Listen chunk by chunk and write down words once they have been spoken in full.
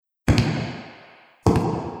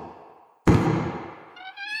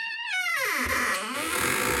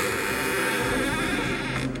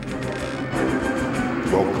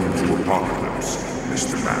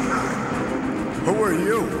Mr. Mannheim. Who are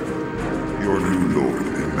you? Your new lord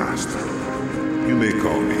and master. You may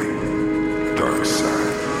call me Darkseid.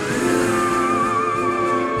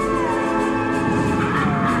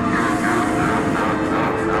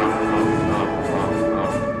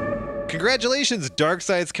 Congratulations,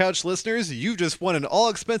 Darkside's Couch listeners. You just won an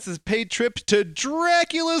all-expenses-paid trip to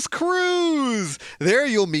Dracula's Cruise. There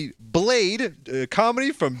you'll meet Blade,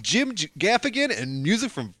 comedy from Jim Gaffigan, and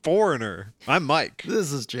music from Foreigner. I'm Mike.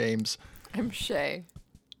 This is James. I'm Shay.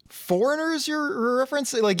 Foreigner is your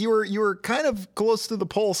reference? Like you were kind of close to the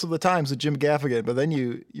pulse of the times with Jim Gaffigan, but then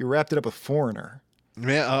you wrapped it up with Foreigner.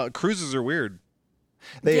 Man, cruises are weird.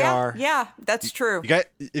 They are. Yeah, that's true. Have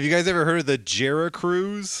you guys ever heard of the Jera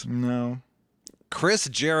Cruise? No. Chris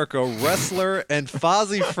Jericho, wrestler and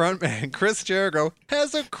Fozzy frontman Chris Jericho,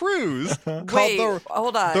 has a cruise called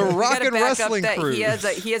hold on. the We Rock gotta and back up Wrestling that Cruise.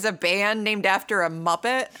 He has a band named after a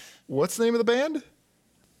Muppet. What's the name of the band?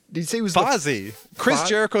 Did you say it was Fozzy. Chris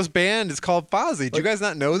Jericho's band is called Fozzy. Do you guys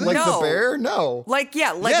not know this? Like No. the bear? No. Like the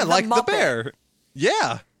Muppet. bear.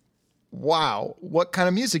 Yeah. Wow. What kind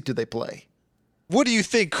of music do they play? What do you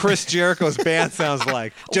think Chris Jericho's band sounds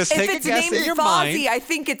like? Just If take a it's guess named in your Fozzy, mind. I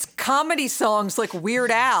think it's comedy songs like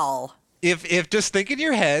Weird Al. If just think in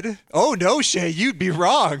your head, oh no, Shay, you'd be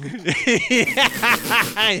wrong. You'd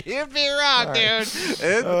be wrong, dude.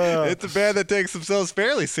 It's a band that takes themselves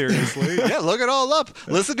fairly seriously. Yeah, look it all up.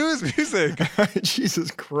 Listen to his music.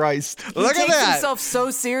 Jesus Christ. Look He at takes that. himself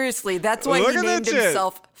so seriously. That's why Look he at that named shit.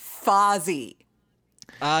 himself Fozzy.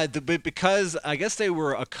 Because I guess they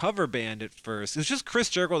were a cover band at first. It was just Chris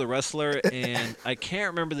Jericho, the wrestler, and I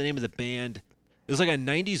can't remember the name of the band. It was like a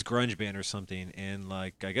 90s grunge band or something, and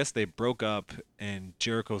like I guess they broke up, and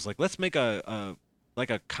Jericho's like, let's make a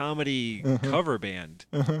comedy cover band,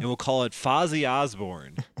 and we'll call it Fozzy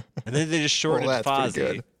Osbourne. And then they just shortened it to that's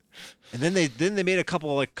pretty Fozzy. good. And then they made a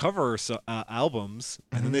couple of like cover albums,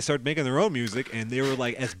 and then they started making their own music, and they were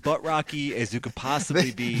like as butt rocky as you could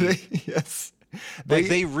possibly be. Yes.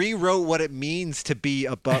 They rewrote what it means to be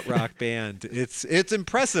a butt rock band. It's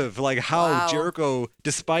impressive, like how Wow. Jericho,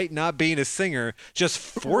 despite not being a singer, just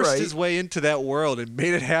forced his way into that world and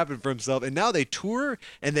made it happen for himself. And now they tour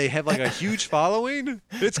and they have like a huge following.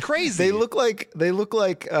 It's crazy. They look like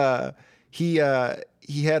he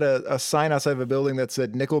had a sign outside of a building that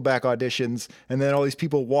said Nickelback auditions, and then all these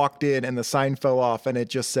people walked in and the sign fell off and it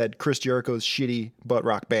just said Chris Jericho's shitty butt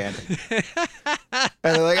rock band.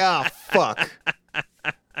 And they're like, oh, fuck.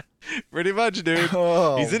 Pretty much, dude.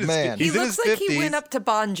 Oh, he's in his, man. He's He in looks his like 50s. he went up to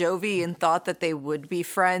Bon Jovi and thought that they would be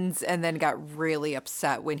friends, and then got really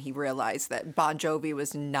upset when he realized that Bon Jovi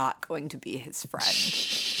was not going to be his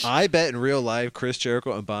friend. I bet in real life, Chris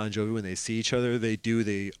Jericho and Bon Jovi, when they see each other, they do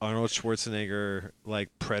the Arnold Schwarzenegger like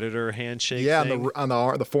Predator handshake. Yeah, thing. on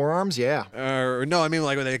the forearms, yeah. Or no, I mean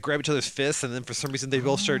like when they grab each other's fists, and then for some reason they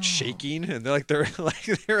both start shaking, and they're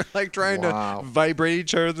like trying Wow. to vibrate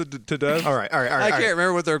each other to death. All right. I can't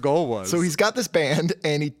remember what their goal was. So he's got this band,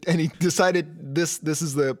 and he decided this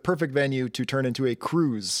is the perfect venue to turn into a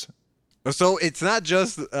cruise. So it's not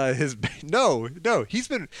just his. No, he's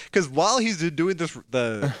been, because while he's been doing this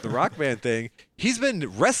the rock band thing, he's been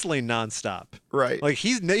wrestling nonstop. Right. Like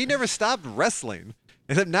he never stopped wrestling.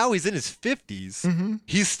 Except now he's in his 50s. Mm-hmm.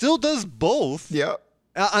 He still does both. Yeah.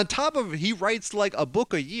 On top of, he writes like a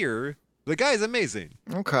book a year. The guy's amazing.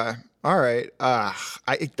 Okay. All right.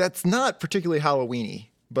 That's not particularly Halloweeny,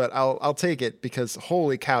 but I'll take it because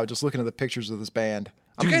holy cow, just looking at the pictures of this band.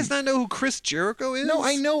 Do you guys not know who Chris Jericho is? No,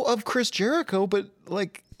 I know of Chris Jericho, but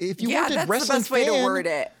like if you Yeah, weren't a that's the wrestling best way to fan- word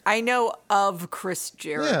it. I know of Chris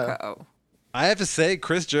Jericho. I have to say,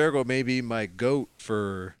 Chris Jericho may be my GOAT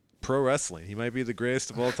for pro wrestling. He might be the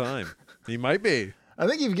greatest of all time. He might be. I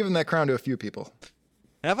think you've given that crown to a few people.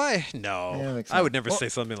 Have I? No. Yeah, I think so. I would never say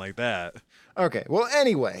something like that. Okay. Well,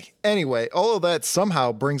 anyway, all of that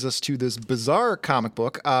somehow brings us to this bizarre comic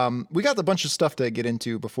book. We got a bunch of stuff to get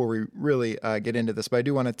into before we really get into this, but I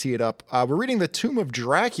do want to tee it up. We're reading The Tomb of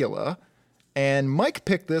Dracula, and Mike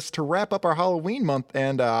picked this to wrap up our Halloween month,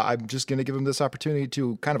 and I'm just going to give him this opportunity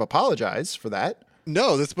to kind of apologize for that.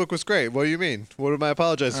 No, this book was great. What do you mean? What am I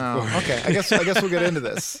apologizing for? Okay. I guess we'll get into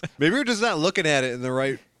this. Maybe we're just not looking at it in the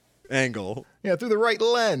right angle. Yeah, through the right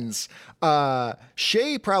lens.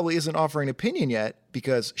 Shay probably isn't offering an opinion yet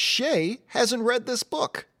because Shay hasn't read this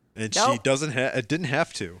book. And Nope. she didn't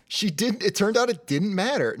have to. She didn't. It turned out it didn't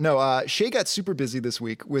matter. No, Shay got super busy this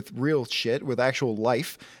week with real shit, with actual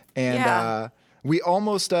life, and Yeah. we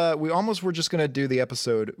almost were just gonna do the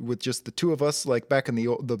episode with just the two of us, like back in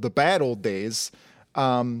the bad old days.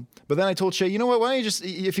 But then I told Shay, you know what? Why don't you just,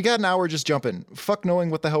 if you got an hour, just jump in. Fuck knowing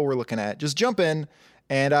what the hell we're looking at. Just jump in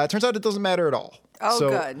And it turns out it doesn't matter at all. Oh, So-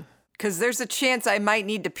 good. Because there's a chance I might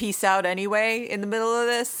need to peace out anyway in the middle of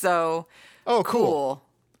this. So Oh, cool.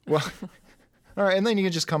 Well, all right, and then you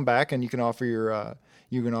can just come back and you can offer your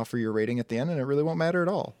rating at the end, and it really won't matter at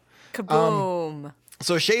all. Kaboom.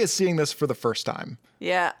 So Shay is seeing this for the first time.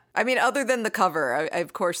 Yeah. I mean, other than the cover, I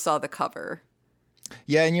of course saw the cover.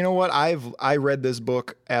 Yeah, and you know what? I read this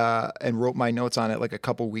book and wrote my notes on it like a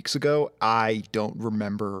couple weeks ago. I don't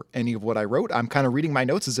remember any of what I wrote. I'm kind of reading my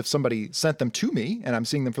notes as if somebody sent them to me, and I'm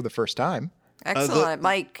seeing them for the first time. Excellent.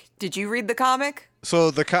 Mike, did you read the comic?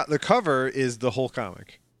 So the cover is the whole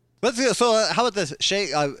comic. So how about this,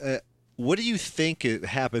 Shay? What do you think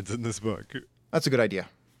happens in this book? That's a good idea.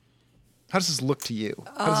 How does this look to you?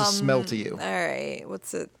 How does this smell to you? All right.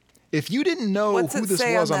 What's it If you didn't know who this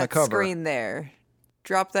say was on on the that cover, screen there?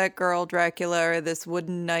 Drop that girl, Dracula, or this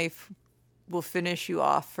wooden knife will finish you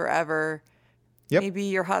off forever. Yep. Maybe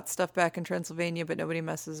you're hot stuff back in Transylvania, but nobody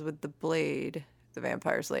messes with the blade, the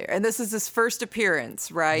vampire slayer. And this is his first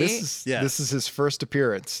appearance, right? this Yes. is his first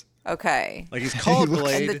appearance. Okay. Like he's called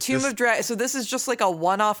Blade. And the Tomb of Dracula. So this is just like a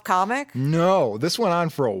one-off comic? No, this went on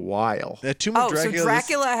for a while. That Tomb of Oh, Dracula. so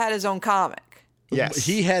Dracula had his own comic. Yes.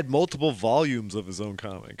 He had multiple volumes of his own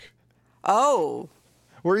comic. Oh.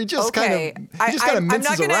 Where he just Okay. kind of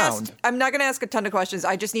minces around. I'm not going to ask a ton of questions.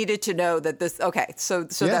 I just needed to know that this. Okay, so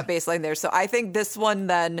Yeah. that baseline there. So I think this one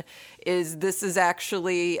then is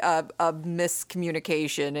actually a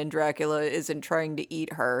miscommunication, and Dracula isn't trying to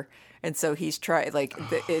eat her, and so he's trying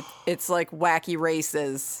it's like wacky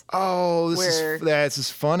races. Oh, Where- this is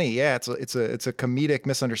funny. Yeah, it's a comedic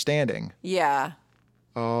misunderstanding. Yeah.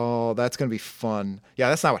 Oh, that's gonna be fun. Yeah,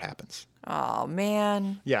 that's not what happens. Oh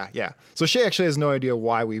man. Yeah. So Shay actually has no idea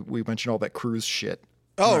why we mentioned all that cruise shit.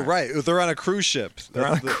 Oh, right. They're on a cruise ship.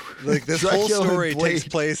 Like this whole Dracula and story takes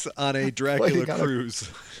Blade place on a Dracula playing on a- cruise.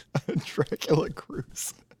 Dracula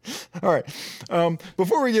cruise. All right.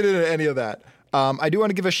 Before we get into any of that, I do want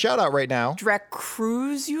to give a shout out right now.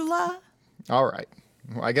 Dracruzula? All right.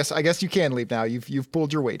 Well, I guess you can leave now. You've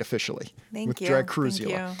pulled your weight officially. Thank with you.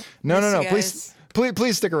 Dracruzula. Thank you. No. Miss you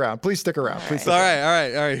Please stick around. Please stick around. Please. All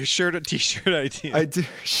right. Shirt, t-shirt idea. I do.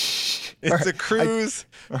 It's a cruise,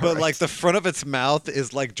 but like the front of its mouth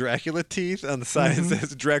is like Dracula teeth. On the side it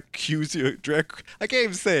says Dracuzula. I can't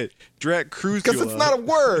even say it. Dracruzula. Because it's not a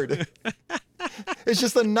word. It's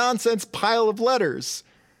just a nonsense pile of letters.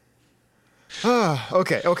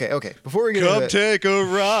 Okay. Before we get Come into it, take a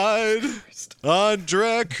ride on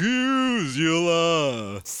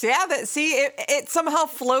Dracuzula. It somehow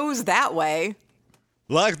flows that way.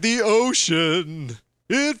 Like the ocean,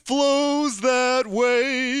 it flows that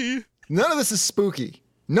way. none of this is spooky.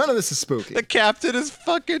 The captain is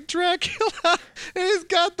fucking Dracula. And he's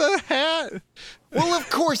got the hat. Well, of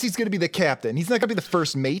course he's going to be the captain. He's not going to be the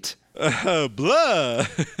first mate. Blah. Okay.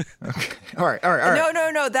 All right.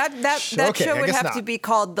 No. That Okay, show I would guess have not. to be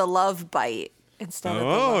called The Love Bite instead of The Oh,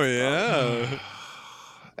 Love Boat. yeah.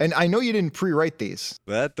 And I know you didn't pre-write these.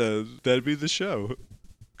 That'd be the show.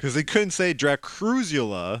 Because they couldn't say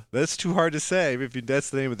Dracruzula. That's too hard to say if that's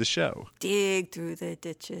the name of the show. Dig through the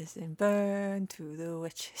ditches and burn through the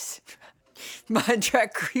witches. My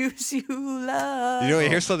Dracruzula. You know,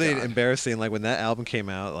 here's something embarrassing. Like when that album came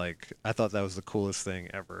out, like I thought that was the coolest thing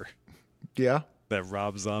ever. Yeah. That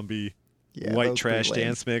Rob Zombie Yeah, that white was trash pretty lame.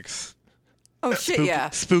 dance mix. Oh shit, yeah.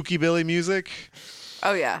 Spooky Billy music.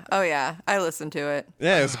 Oh yeah. I listened to it.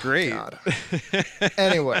 Yeah, it was great. God.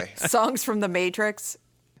 Anyway. Songs from The Matrix.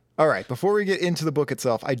 All right, before we get into the book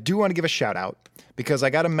itself, I do want to give a shout out because I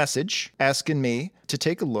got a message asking me to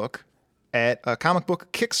take a look at a comic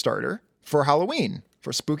book Kickstarter for Halloween,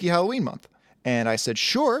 for Spooky Halloween month. And I said,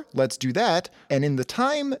 sure, let's do that. And in the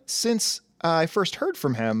time since I first heard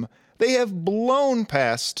from him, they have blown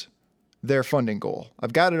past their funding goal.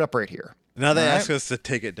 I've got it up right here. Now they All right. ask us to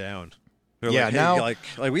take it down. They're Yeah, like,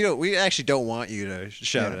 hey, now- we actually don't want you to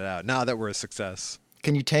shout Yeah. it out now that we're a success.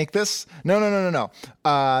 Can you tank this? No.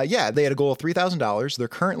 Yeah, they had a goal of $3,000. They're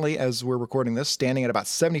currently, as we're recording this, standing at about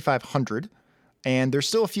 $7,500. And there's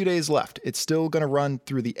still a few days left. It's still going to run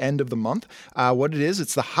through the end of the month. What it is,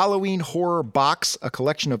 it's the Halloween Horror Box, a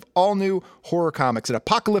collection of all-new horror comics. An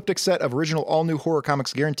apocalyptic set of original all-new horror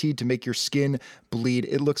comics guaranteed to make your skin bleed.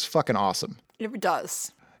 It looks fucking awesome. It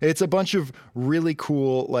does. It's a bunch of really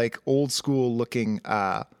cool, like, old-school looking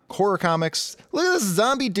horror comics. Look at this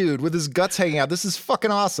zombie dude with his guts hanging out. This is fucking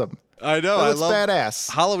awesome. I know. That I looks love badass.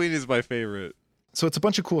 Halloween is my favorite. So it's a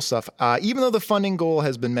bunch of cool stuff. Even though the funding goal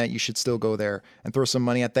has been met, you should still go there and throw some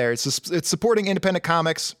money at there. It's supporting independent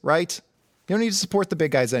comics, right? You don't need to support the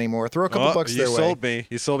big guys anymore. Throw a couple bucks you their way. sold me.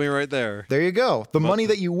 You sold me right there. There you go. The money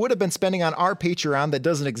that you would have been spending on our Patreon that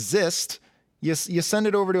doesn't exist, you send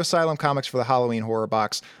it over to Asylum Comics for the Halloween horror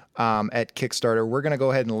box at Kickstarter. We're going to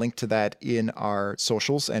go ahead and link to that in our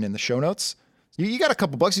socials and in the show notes. You got a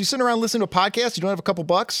couple bucks. You sitting around listening to a podcast, you don't have a couple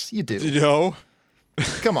bucks? You do. No.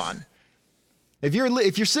 Come on. If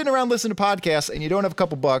you're sitting around listening to podcasts and you don't have a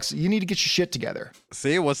couple bucks, you need to get your shit together.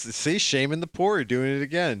 See, shaming the poor, you're doing it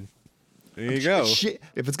again. There you go.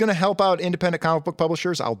 If it's going to help out independent comic book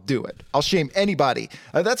publishers, I'll do it. I'll shame anybody.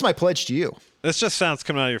 That's my pledge to you. This just sounds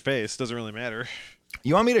coming out of your face. Doesn't really matter.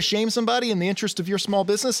 You want me to shame somebody in the interest of your small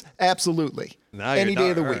business? Absolutely. Any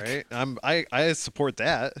day of the week. Right. I support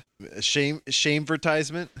that.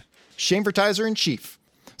 Shamevertisement. Shamevertiser in chief.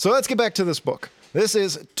 So let's get back to this book. This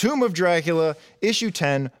is Tomb of Dracula, issue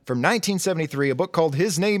 10 from 1973, a book called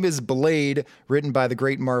His Name is Blade, written by the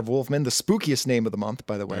great Marv Wolfman, the spookiest name of the month,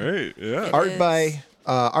 by the way. Right, yeah.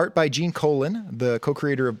 Art by Gene Colan, the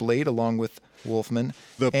co-creator of Blade, along with Wolfman.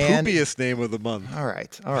 The poopiest name of the month. All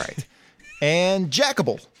right. And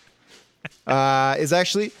Jackable is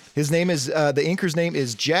actually, his name is, the inker's name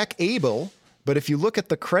is Jack Abel, but if you look at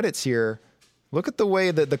the credits here, look at the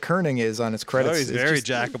way that the kerning is on his credits. Oh, he's very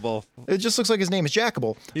Jackable. It just looks like his name is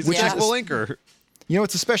Jackable. He's a Jackable inker. You know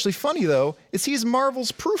what's especially funny, though, is he's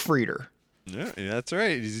Marvel's proofreader. Yeah, that's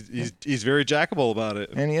right. He's very Jackable about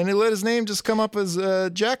it. And he let his name just come up as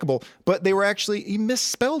Jackable. But he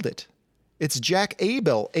misspelled it. It's Jack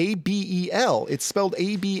Abel, A-B-E-L. It's spelled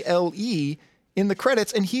A-B-L-E in the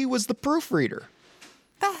credits, and he was the proofreader.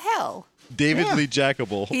 The hell? David Lee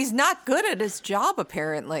Jackable. He's not good at his job,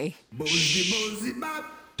 apparently.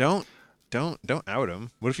 Don't out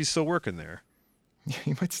him. What if he's still working there?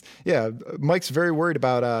 Mike's very worried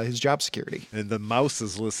about his job security. And the mouse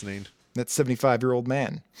is listening. That 75-year-old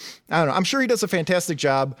man. I don't know. I'm sure he does a fantastic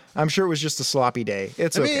job. I'm sure it was just a sloppy day.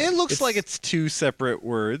 I mean, it looks like it's two separate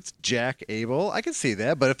words. Jack Abel. I can see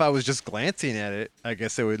that. But if I was just glancing at it, I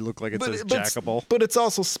guess it would look like it says Jackable. But it's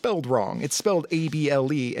also spelled wrong. It's spelled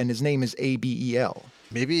A-B-L-E, and his name is A-B-E-L.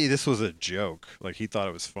 Maybe this was a joke. Like, he thought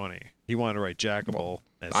it was funny. He wanted to write Jackable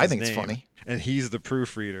as his think name, it's funny. And he's the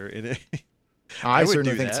proofreader in it. I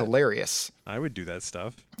certainly think it's hilarious. I would do that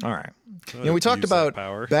stuff. All right. We talked about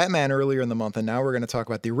Batman earlier in the month, and now we're going to talk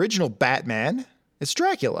about the original Batman. It's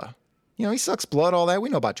Dracula. He sucks blood, all that. We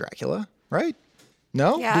know about Dracula, right?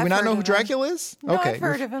 No? Yeah, Do we not know who Dracula is? No, okay. I've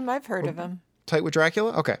heard of him. Tight with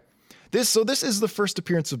Dracula? Okay. This is the first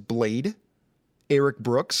appearance of Blade, Eric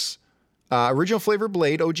Brooks. Original flavor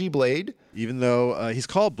Blade, OG Blade. Even though he's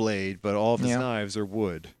called Blade, but all of his knives are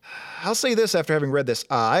wood. I'll say this after having read this.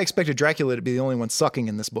 I expected Dracula to be the only one sucking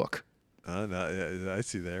in this book. No, I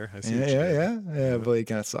see there. Yeah, Blade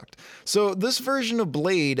kind of sucked. So this version of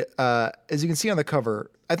Blade, as you can see on the cover,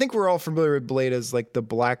 I think we're all familiar with Blade as like the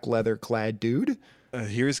black leather clad dude.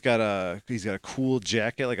 Here he's got a cool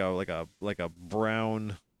jacket, like a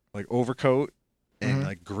brown like overcoat and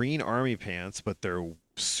like green army pants, but they're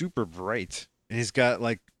super bright. And he's got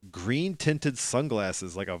like green tinted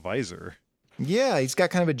sunglasses, like a visor. Yeah, he's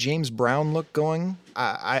got kind of a James Brown look going.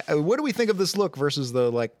 What do we think of this look versus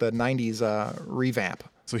the 90s revamp?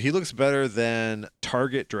 So he looks better than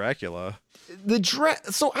Target Dracula.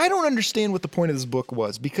 So I don't understand what the point of this book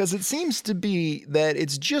was, because it seems to be that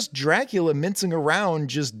it's just Dracula mincing around,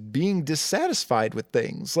 just being dissatisfied with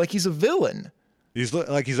things. Like he's a villain. He's at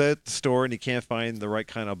the store and he can't find the right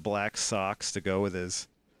kind of black socks to go with his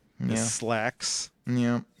slacks.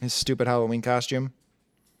 Yeah, his stupid Halloween costume.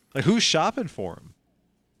 Like, who's shopping for him?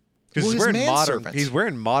 Because he's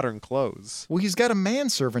wearing modern clothes. Well, he's got a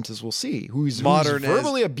manservant, as we'll see, who's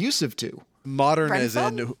verbally abusive to. Modern as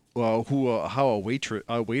in how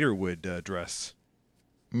a waiter would dress.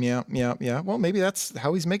 Yeah. Well, maybe that's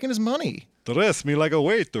how he's making his money. Dress me like a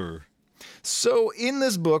waiter. So in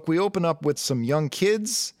this book, we open up with some young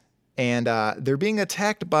kids, and they're being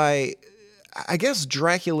attacked by, I guess,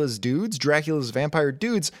 Dracula's vampire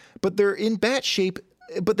dudes, but they're in bat shape,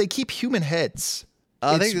 but they keep human heads.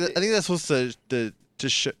 I think that's supposed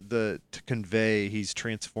to convey he's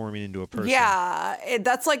transforming into a person. Yeah,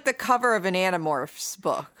 that's like the cover of an Animorphs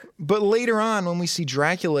book. But later on, when we see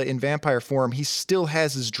Dracula in vampire form, he still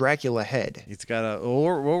has his Dracula head. He's got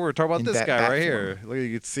we're talking about this guy right here. Look,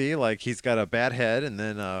 you can see like he's got a bat head and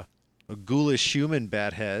then a ghoulish human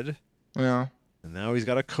bat head. Yeah. And now he's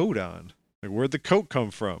got a coat on. Like, where'd the coat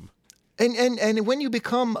come from? And when you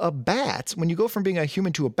become a bat, when you go from being a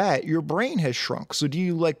human to a bat, your brain has shrunk. So do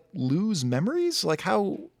you like lose memories? Like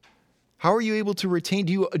how are you able to retain?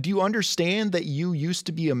 Do you understand that you used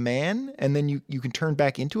to be a man and then you can turn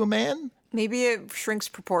back into a man? Maybe it shrinks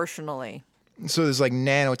proportionally. So there's like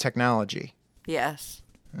nanotechnology. Yes.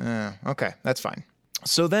 Okay, that's fine.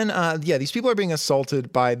 So then, these people are being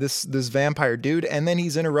assaulted by this vampire dude, and then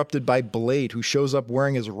he's interrupted by Blade, who shows up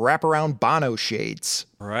wearing his wraparound Bono shades.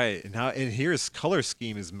 Right. And here his color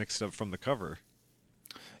scheme is mixed up from the cover.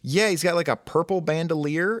 Yeah, he's got like a purple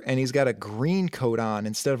bandolier, and he's got a green coat on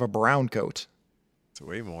instead of a brown coat. It's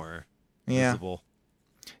way more Yeah. visible.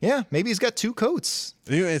 Yeah, maybe he's got two coats.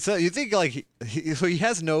 You think like so he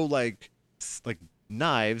has no like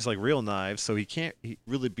knives, like real knives, so he can't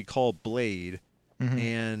really be called Blade.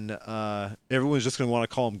 And everyone's just gonna want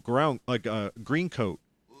to call him green coat.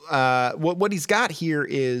 What he's got here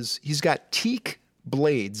is he's got teak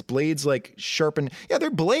blades like sharpened. Yeah,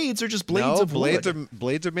 they're blades. They're just blades of wood.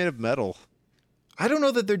 Blades are made of metal. I don't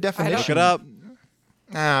know that their definition. Look it up.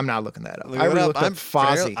 Nah, I'm not looking that up. Look I it already up. looked up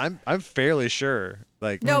Fozzie. I'm fairly sure.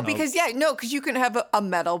 Like No, because you can have a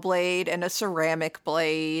metal blade and a ceramic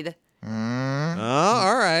blade.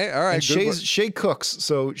 all right. And Shay cooks,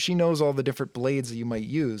 so she knows all the different blades that you might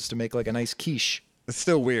use to make like a nice quiche. It's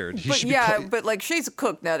still weird. He But should be but like Shay's a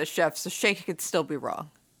cook, not a chef, so Shay could still be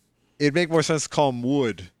wrong. it'd make more sense to call him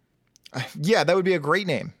Wood. Yeah, that would be a great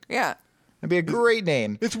name. Yeah. That'd be a great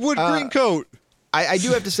name. It's Wood Green Coat. I do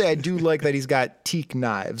have to say, I do like that he's got teak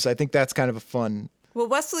knives. I think that's kind of a fun. Well,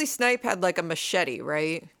 Wesley Snipe had like a machete,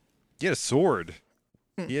 right? He had a sword.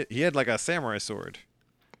 He had like a samurai sword.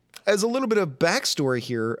 As a little bit of backstory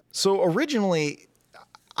here, so originally,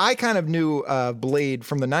 I kind of knew Blade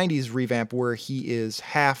from the 90s revamp where he is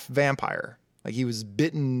half vampire. Like he was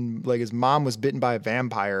bitten, like his mom was bitten by a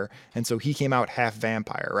vampire, and so he came out half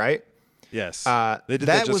vampire, right? Yes. that They did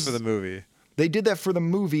that just was- for the movie. They did that for the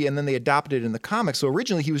movie, and then they adopted it in the comics. So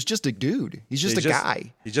originally, he was just a dude. He's just a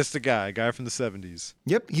guy. He's just a guy from the 70s.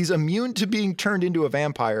 Yep, he's immune to being turned into a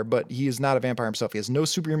vampire, but he is not a vampire himself. He has no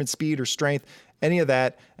superhuman speed or strength, any of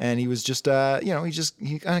that, and he was just,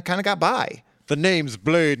 he kind of got by. The name's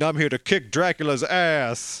Blade, and I'm here to kick Dracula's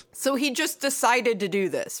ass. So he just decided to do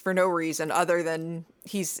this for no reason other than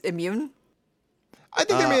he's immune? I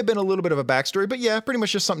think there may have been a little bit of a backstory, but yeah, pretty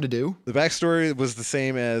much just something to do. The backstory was the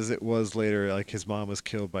same as it was later. Like his mom was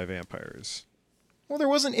killed by vampires. Well, there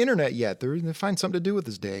wasn't internet yet. They find something to do with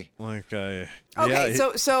his day. Like, Okay, yeah,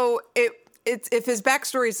 so it's if his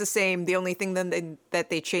backstory is the same, the only thing then that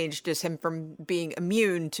they changed is him from being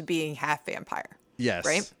immune to being half vampire. yes,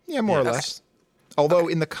 right? Yeah, more or Okay. less. Although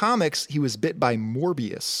in the comics, he was bit by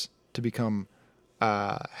Morbius to become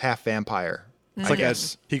half vampire. It's I like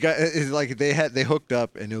guess. he got it's like they hooked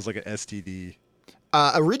up, and it was like an STD.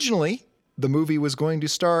 Originally, the movie was going to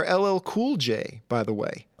star LL Cool J, by the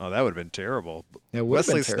way. Oh, that would have been terrible. It would have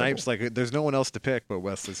been Wesley terrible. Snipes, like there's no one else to pick but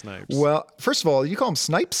Wesley Snipes. Well, first of all, you call him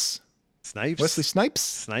Snipes? Snipes. Wesley Snipes?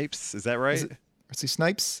 Snipes, is that right? Wesley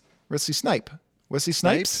Snipes? Wesley Snipe? Wesley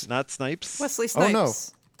Snipes? Not Snipes. Wesley Oh, Snipes. no.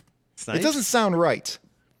 Snipes? It doesn't sound right.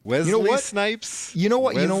 Wesley what? Snipes. You know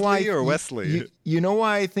what? You know why? Wesley or Wesley? You know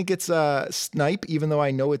why I think it's Snipe, even though I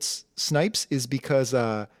know it's Snipes, is because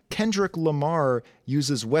Kendrick Lamar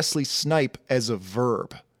uses Wesley Snipe as a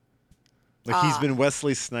verb. Like he's been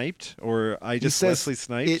Wesley sniped, or I He just says Wesley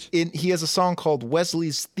sniped. he has a song called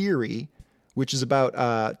Wesley's Theory, which is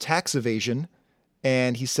about tax evasion,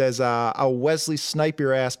 and he says, "I'll Wesley snipe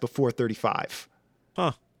your ass before 35."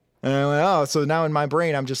 Huh. And I went, oh, so now in my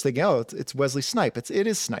brain, I'm just thinking, oh, it's Wesley Snipe. It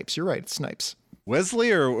is Snipes. You're right. It's Snipes.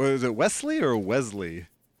 Wesley or is it Wesley or Wesley?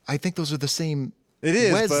 I think those are the same. It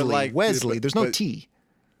is, Wesley. but like Wesley. There's no but T.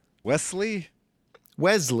 Wesley.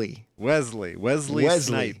 Wesley.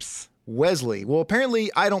 Snipes. Wesley. Well,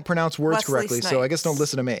 apparently I don't pronounce words Wesley correctly, so I guess don't Snipes.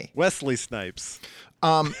 listen to me. Wesley Snipes.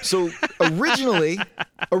 So originally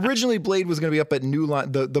Blade was going to be up at New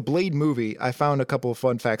Line. The Blade movie, I found a couple of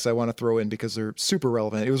fun facts I want to throw in because they're super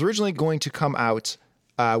relevant. It was originally going to come out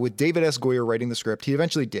with David S. Goyer writing the script. He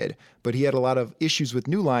eventually did, but he had a lot of issues with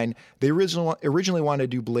New Line. They originally wanted to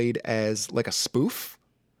do Blade as like a spoof,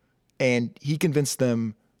 and he convinced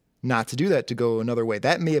them not to do that, to go another way.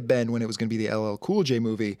 That may have been when it was going to be the LL Cool J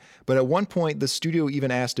movie, but at one point the studio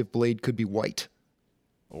even asked if Blade could be white.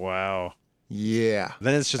 Wow. Yeah.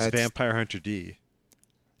 Then it's just That's- Vampire Hunter D.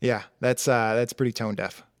 Yeah, that's pretty tone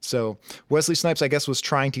deaf. So Wesley Snipes, I guess, was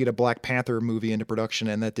trying to get a Black Panther movie into production,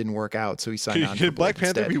 and that didn't work out. So he signed on. for Could Black Blade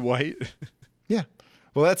Panther instead. be white? Yeah.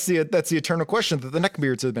 Well, that's the eternal question that the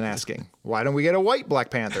neckbeards have been asking. Why don't we get a white Black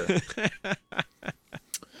Panther?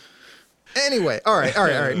 Anyway, all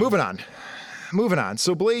right. Moving on.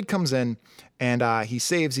 So Blade comes in, and he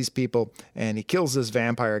saves these people, and he kills this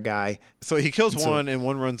vampire guy. So he kills one and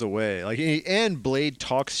one runs away. And Blade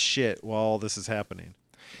talks shit while all this is happening.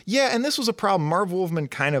 Yeah, and this was a problem. Marv Wolfman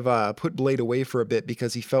kind of put Blade away for a bit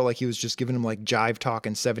because he felt like he was just giving him like jive talk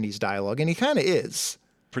and 70s dialogue, and he kind of is.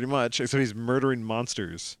 Pretty much. So he's murdering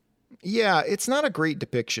monsters. Yeah, it's not a great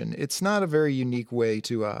depiction. It's not a very unique way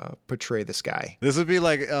to portray this guy. This would be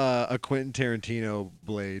like a Quentin Tarantino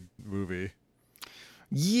Blade movie.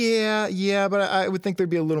 Yeah, but I would think there'd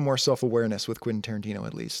be a little more self-awareness with Quentin Tarantino,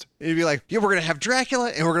 at least. It'd be like, yeah, we're gonna have Dracula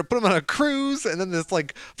and we're gonna put him on a cruise, and then this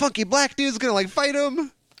like funky black dude's gonna like fight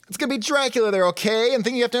him. It's gonna be Dracula there, okay? And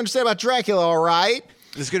thing you have to understand about Dracula, all right?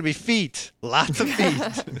 There's gonna be feet, lots of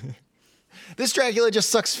feet. This Dracula just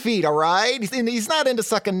sucks feet, all right? He's not into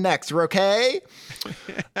sucking necks, okay?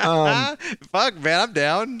 Fuck, man, I'm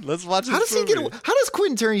down. Let's watch this movie. How does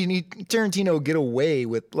Quentin Tarantino get away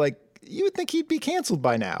with, like, you would think he'd be canceled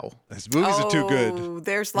by now. His movies are too good.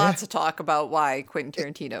 There's lots of talk about why Quentin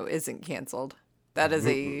Tarantino isn't canceled. That is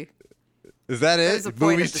a... Is that it? There's a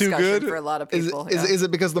point Movies of too discussion good? for a lot of Is people.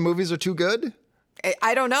 it because the movies are too good?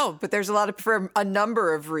 I don't know, but there's for a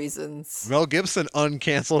number of reasons. Mel Gibson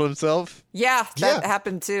uncanceled himself. Yeah, that Yeah.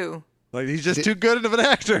 happened too. Like, he's just too good of an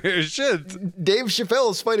actor. Shit. Dave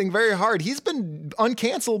Chappelle is fighting very hard. He's been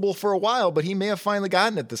uncancelable for a while, but he may have finally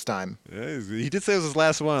gotten it this time. Yeah, he did say it was his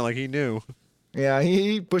last one, like he knew. Yeah,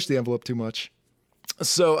 he pushed the envelope too much.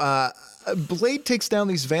 So Blade takes down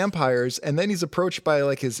these vampires, and then he's approached by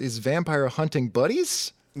like his vampire hunting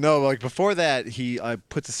buddies. No, like before that, he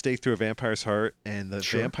puts a stake through a vampire's heart, and the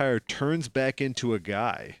vampire turns back into a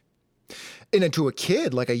guy. And into a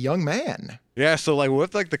kid, like a young man. Yeah, so like, what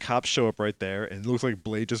if like the cops show up right there, and it looks like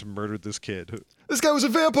Blade just murdered this kid? This guy was a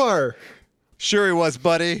vampire. Sure he was,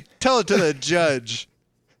 buddy. Tell it to the judge.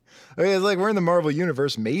 I mean, it's like we're in the Marvel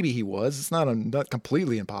universe. Maybe he was. It's not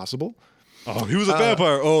completely impossible. Oh, he was a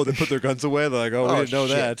vampire. Oh, they put their guns away. They're like, oh, we Oh, didn't know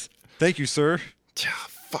shit. that. Thank you, sir.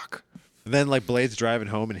 Fuck. And then like Blade's driving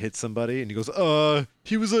home and hits somebody, and he goes,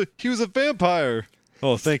 he was a vampire.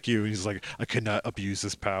 Oh, thank you. And he's like, I could not abuse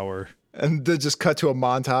this power. And they just cut to a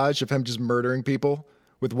montage of him just murdering people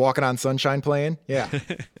with Walking on Sunshine playing. Yeah.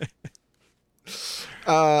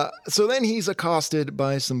 So then he's accosted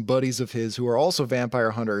by some buddies of his who are also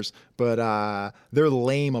vampire hunters, but they're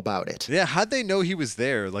lame about it. Yeah, how'd they know he was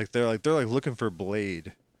there? Like they're looking for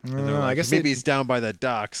Blade. And they're I like, guess maybe they- he's down by the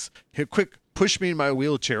docks. Here, quick, push me in my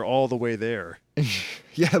wheelchair all the way there.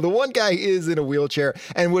 Yeah, the one guy is in a wheelchair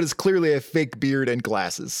and what is clearly a fake beard and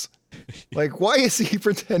glasses. Like, why is he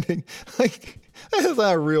pretending? Like, that's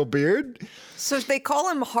not a real beard. So they call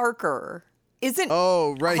him Harker. Isn't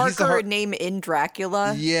Oh, right. He's the Harker a name in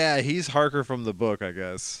Dracula? Yeah, he's Harker from the book, I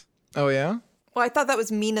guess. Oh, yeah? Well, I thought that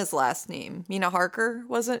was Mina's last name. Mina Harker,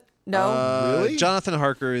 was it? No? Really? Jonathan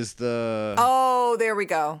Harker is the... Oh, there we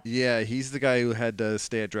go. Yeah, he's the guy who had to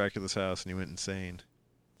stay at Dracula's house and he went insane.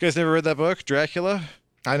 You guys never read that book, Dracula?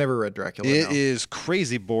 I never read Dracula. It no. is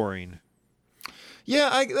crazy boring.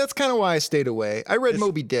 Yeah, that's kind of why I stayed away. I read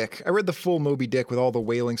Moby Dick. I read the full Moby Dick with all the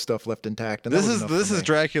whaling stuff left intact. And This is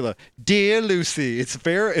Dracula. Dear Lucy. It's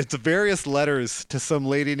various letters to some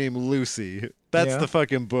lady named Lucy. That's Yeah. the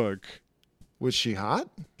fucking book. Was she hot?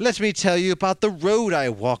 Let me tell you about the road I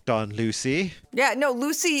walked on, Lucy. Yeah, no,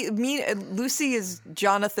 Lucy is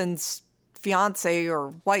Jonathan's fiance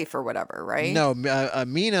or wife or whatever, right? No,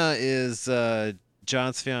 Mina is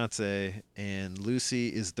John's fiance, and Lucy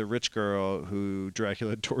is the rich girl who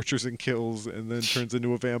Dracula tortures and kills and then turns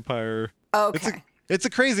into a vampire. Okay. It's a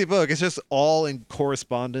crazy book. It's just all in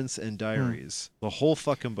correspondence and diaries. The whole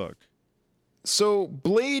fucking book. So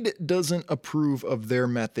Blade doesn't approve of their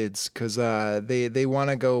methods because they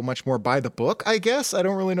want to go much more by the book, I guess. I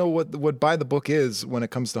don't really know what by the book is when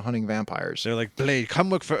it comes to hunting vampires. They're like, Blade,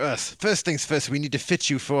 come work for us. First things first, we need to fit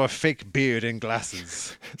you for a fake beard and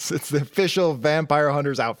glasses. It's the official vampire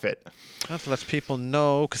hunter's outfit. I have to let people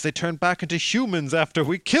know because they turn back into humans after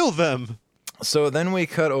we kill them. So then we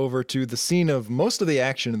cut over to the scene of most of the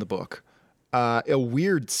action in the book. A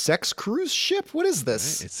weird sex cruise ship? What is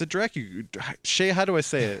this? It's a Dracula. Shay, how do I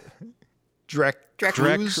say it? Drac Drac-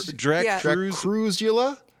 Cruise? Yeah.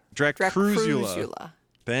 Dracruzula? Dracruzula.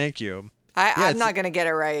 Thank you. I'm not going to get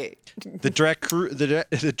it right. The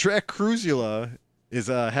Dracruzula is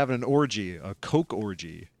having an orgy, a coke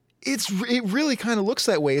orgy. It really kind of looks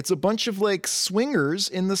that way. It's a bunch of like swingers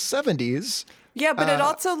in the 70s. Yeah, but it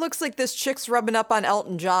also looks like this chick's rubbing up on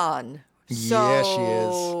Elton John. Yeah, she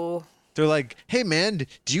is. They're like, hey man,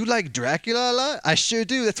 do you like Dracula a lot? I sure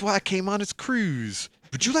do. That's why I came on his cruise.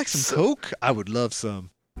 Would you like some coke? I would love some.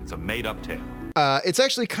 It's a made-up tale. It's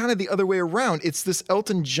actually kind of the other way around. It's this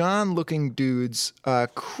Elton John looking dude's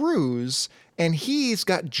cruise, and he's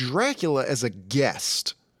got Dracula as a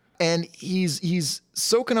guest. And he's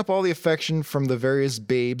soaking up all the affection from the various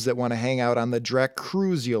babes that want to hang out on the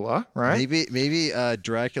Dracruzula, right? Maybe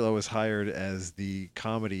Dracula was hired as the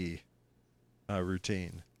comedy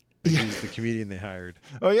routine. He's the comedian they hired.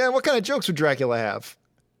 Oh yeah, what kind of jokes would Dracula have?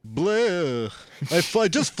 Blah. I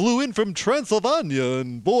just flew in from Transylvania,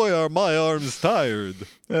 and boy, are my arms tired.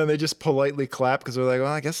 And they just politely clap because they're like,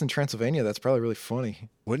 well, I guess in Transylvania, that's probably really funny.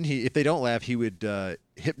 Wouldn't he? If they don't laugh, he would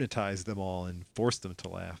hypnotize them all and force them to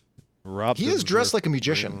laugh. Rob He them is of dressed their- like a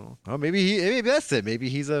magician. Oh, maybe that's it. Maybe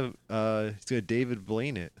he's gonna David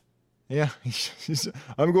Blaine it. Yeah.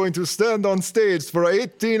 I'm going to stand on stage for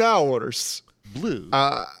 18 hours. Blue.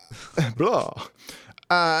 Blah.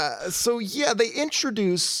 So yeah, they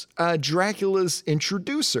introduce Dracula's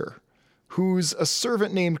introducer, who's a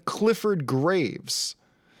servant named Clifford Graves.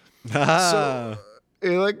 So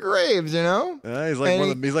you're like Graves, you know? He's like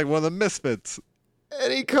And he's like one of the misfits.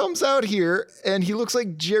 And he comes out here and he looks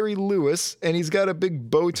like Jerry Lewis and he's got a big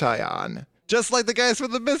bow tie on. Just like the guys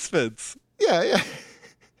from the Misfits. Yeah.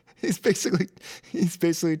 He's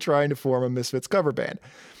basically trying to form a Misfits cover band.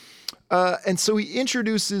 And so he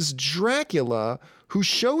introduces Dracula, who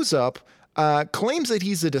shows up, claims that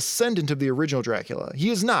he's a descendant of the original Dracula. He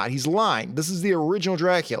is not. He's lying. This is the original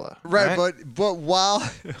Dracula. Right,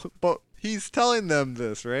 but he's telling them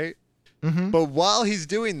this, right? Mm-hmm. But while he's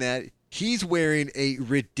doing that, he's wearing a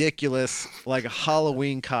ridiculous, like,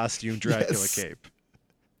 Halloween costume Dracula Yes. cape.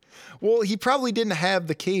 Well, he probably didn't have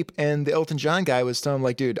the cape, and the Elton John guy was telling him,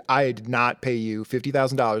 like, dude, I did not pay you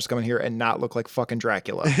 $50,000 to come in here and not look like fucking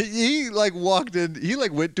Dracula. He like walked in. He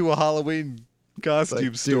like went to a Halloween costume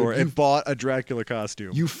Like, store dude, and bought a Dracula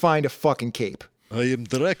costume. You find a fucking cape. I am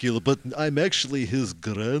Dracula, but I'm actually his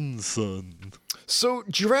grandson. So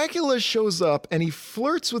Dracula shows up and he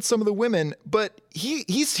flirts with some of the women, but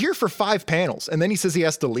he's here for 5 panels, and then he says he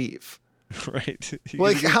has to leave. Right?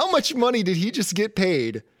 Like, how much money did he just get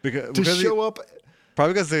paid to because show up?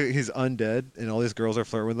 Probably because he's undead and all these girls are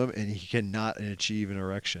flirting with him, and he cannot achieve an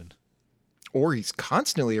erection. Or he's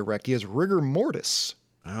constantly erect. He has rigor mortis.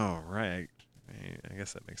 Oh, right. I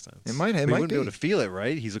guess that makes sense. It might But he be. wouldn't be able to feel it,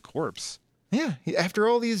 right? He's a corpse. Yeah, after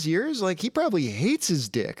all these years, like, he probably hates his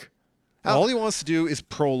dick. All he wants to do is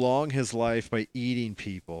prolong his life by eating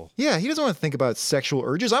people. Yeah, he doesn't want to think about sexual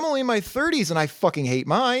urges. I'm only in my 30s and I fucking hate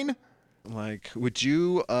mine. Like, would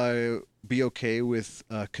you be okay with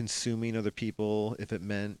consuming other people if it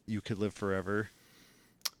meant you could live forever?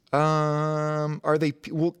 Are they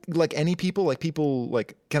like any people? Like people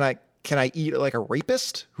like can I eat like a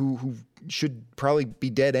rapist who should probably be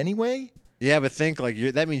dead anyway? Yeah, but think like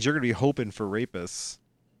that means you're gonna be hoping for rapists.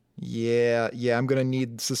 Yeah, I'm gonna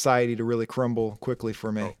need society to really crumble quickly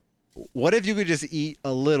for me. What if you could just eat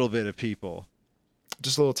a little bit of people?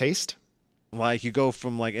 Just a little taste. Like you go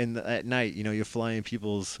from like at night, you know, you fly in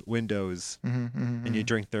people's windows and you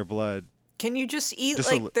drink their blood. Can you just eat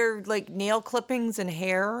Just like their like nail clippings and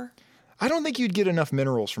hair? I don't think you'd get enough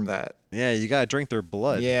minerals from that. Yeah, you gotta drink their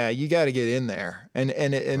blood. Yeah, you got to get in there, and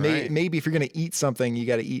Right. maybe if you're gonna eat something, you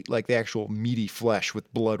got to eat like the actual meaty flesh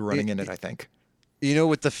with blood running in it. I think. You know,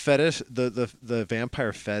 with the fetish, the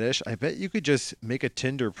vampire fetish, I bet you could just make a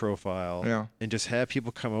Tinder profile and just have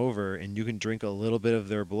people come over and you can drink a little bit of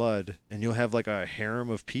their blood and you'll have like a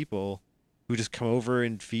harem of people who just come over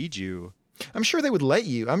and feed you. I'm sure they would let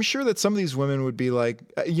you. I'm sure that some of these women would be like,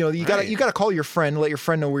 you gotta call your friend, let your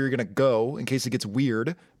friend know where you're gonna go in case it gets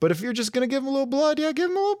weird. But if you're just gonna give them a little blood, yeah, give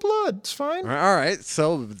them a little blood. It's fine. All right.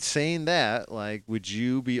 So saying that, like, would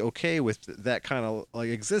you be okay with that kind of like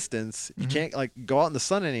existence? You can't like go out in the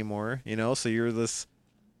sun anymore, you know. So you're this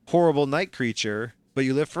horrible night creature, but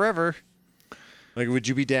you live forever. Like, would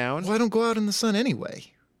you be down? Well, I don't go out in the sun anyway.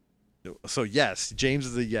 So yes, James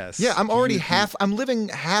is a yes. Yeah, I'm already I'm living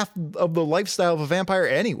half of the lifestyle of a vampire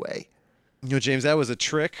anyway. You know, James, that was a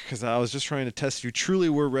trick because I was just trying to test if you truly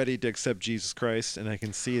were ready to accept Jesus Christ, and I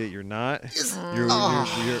can see that you're not.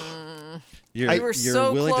 You were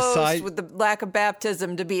so willing close to side with the lack of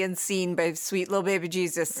baptism to being seen by sweet little baby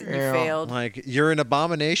Jesus, and you failed. like you're an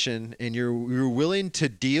abomination, and you're willing to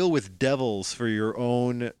deal with devils for your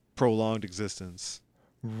own prolonged existence.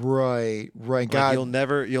 Right. Like, God,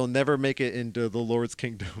 you'll never make it into the Lord's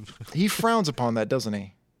kingdom. he frowns upon that, doesn't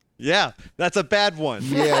he? Yeah, that's a bad one.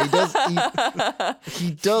 Yeah,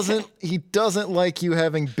 he does. He doesn't like you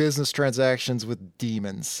having business transactions with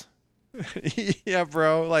demons. Yeah,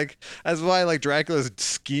 bro. Like that's why like Dracula's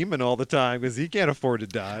scheming all the time because he can't afford to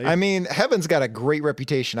die. I mean, heaven's got a great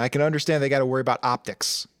reputation. I can understand they got to worry about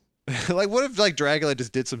optics. Like, what if like Dracula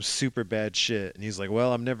just did some super bad shit and he's like,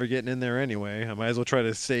 well, I'm never getting in there anyway. I might as well try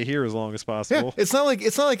to stay here as long as Yeah, possible. it's not like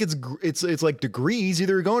it's like degrees.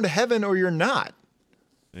 Either you're going to heaven or you're not.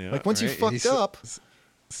 Yeah, Like once you right? fucked up.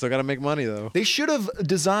 Still got to make money though. They should have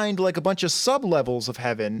designed like a bunch of sub levels of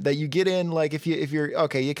heaven that you get in. Like if you're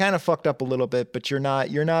okay, you kind of fucked up a little bit, but you're not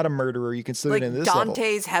a murderer. You can still Like get into this level.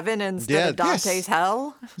 Dante's heaven instead of Yes. Dante's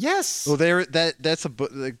hell. Yes. Well, that's a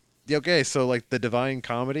book. Like, okay, so like the Divine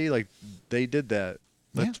Comedy, like they did that.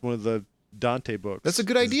 That's one of the Dante books. That's a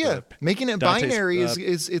good idea. Making it Dante's, binary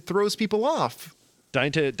is it throws people off.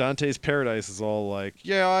 Dante's Paradise is all like,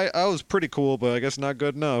 yeah, I was pretty cool, but I guess not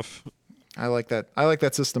good enough. I like that. I like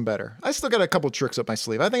that system better. I still got a couple tricks up my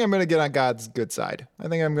sleeve. I think I'm going to get on God's good side. I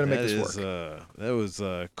think I'm going to make this work. That was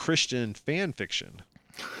Christian fan fiction.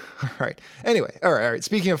 All right. Anyway, all right.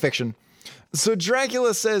 Speaking of fiction, so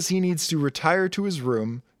Dracula says he needs to retire to his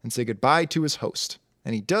room and say goodbye to his host.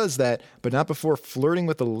 And he does that, but not before flirting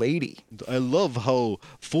with a lady. I love how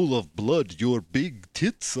full of blood your big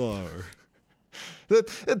tits are.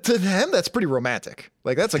 To him, that's pretty romantic.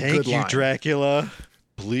 Like, that's a good line. Thank you, Dracula.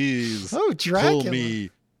 Please. Oh, Dracula. Call me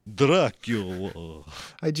Dracula.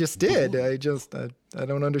 I just did. I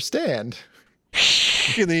don't understand.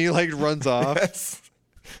 And then he like runs off. Yes.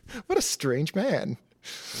 What a strange man.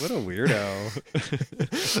 What a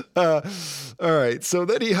weirdo. All right. So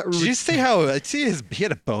then Did you see he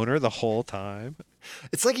had a boner the whole time?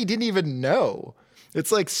 it's like he didn't even know.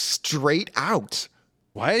 It's like straight out.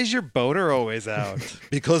 Why is your boner always out?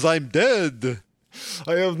 Because I'm dead.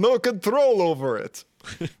 I have no control over it.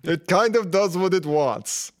 It kind of does what it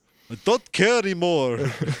wants. I don't care anymore.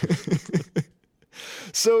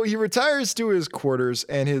 So he retires to his quarters,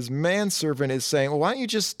 and his manservant is saying, well, why don't you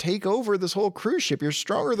just take over this whole cruise ship? You're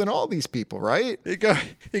stronger than all these people, right? He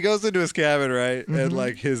goes into his cabin, right? And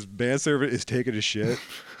like his manservant is taking a shit.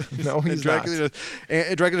 No, he's not.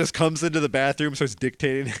 And Dracula just comes into the bathroom, starts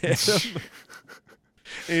dictating to him.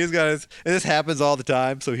 And he's got and this happens all the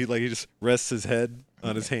time, so he just rests his head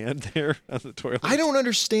on his hand there on the toilet. I don't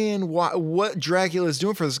understand what Dracula is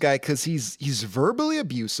doing for this guy, because he's verbally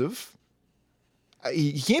abusive.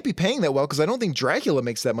 He can't be paying that well, because I don't think Dracula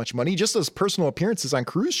makes that much money. He just does personal appearances on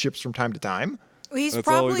cruise ships from time to time. He's That's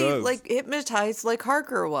all he probably does. like hypnotized like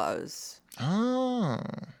Harker was. Oh,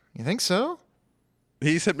 you think so?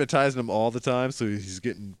 He's hypnotizing him all the time, so he's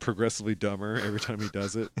getting progressively dumber every time he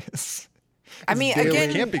does it. I mean, daily-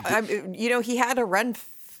 again, Can't be he had a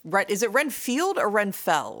is it Renfield or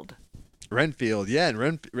Renfeld? Renfield, yeah,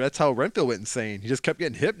 and that's how Renfield went insane. He just kept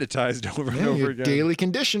getting hypnotized over and Yeah, over your again. daily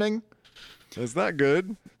conditioning. That's not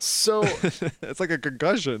good. So, It's like a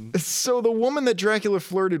concussion. so the woman that Dracula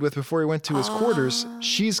flirted with before he went to his quarters,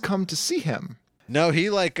 she's come to see him. No, he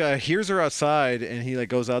hears her outside, and he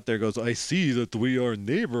goes out there, goes, I see that we are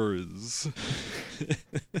neighbors.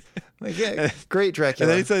 Like, yeah, great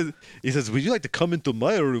Dracula. And then he says, would you like to come into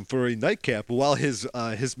my room for a nightcap? While his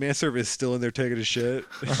manservant is still in there taking a shit.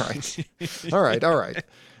 All right.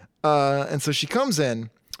 And so she comes in,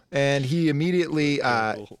 and he immediately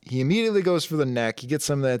goes for the neck. He gets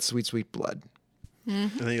some of that sweet, sweet blood.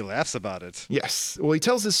 And then he laughs about it. Yes. Well, he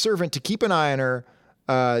tells his servant to keep an eye on her.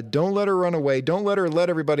 Don't let her run away. Don't let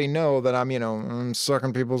everybody know that I'm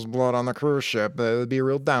sucking people's blood on the cruise ship. That would be a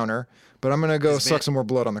real downer. But I'm going to go suck some more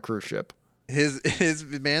blood on the cruise ship. His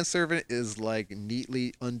manservant is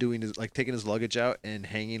neatly undoing taking his luggage out and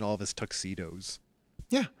hanging all of his tuxedos.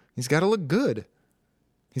 Yeah. He's got to look good.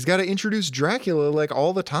 He's got to introduce Dracula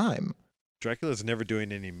all the time. Dracula's never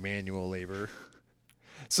doing any manual labor.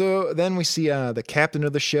 So then we see the captain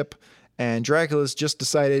of the ship, and Dracula's just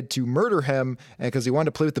decided to murder him because he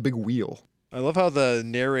wanted to play with the big wheel. I love how the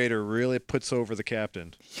narrator really puts over the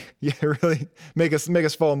captain. Yeah, really make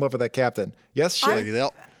us fall in love with that captain. Yes, Shay?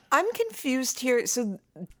 I'm confused here. So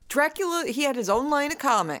Dracula, he had his own line of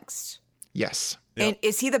comics. Yes. And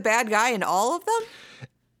is he the bad guy in all of them?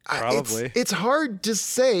 Probably. It's hard to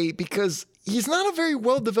say because he's not a very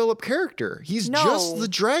well-developed character. He's just the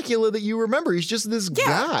Dracula that you remember. He's just this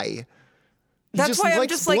guy. That's why I'm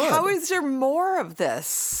just blood. like, how is there more of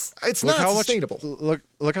this? It's not sustainable.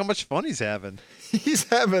 Look how much fun he's having. He's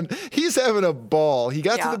having a ball. He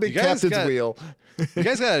got to the big captain's wheel. You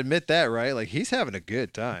guys gotta admit that, right? He's having a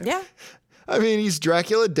good time. Yeah. I mean, he's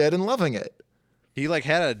Dracula dead and loving it. He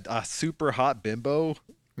had a super hot bimbo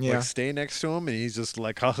stay next to him, and he's just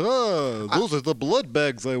like, haha, those are the blood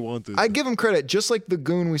bags I wanted. I give him credit, just like the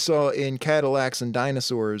goon we saw in Cadillacs and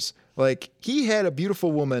Dinosaurs. He had a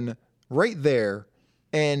beautiful woman right there,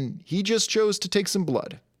 and he just chose to take some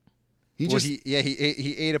blood. He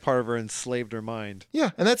ate a part of her and enslaved her mind. Yeah,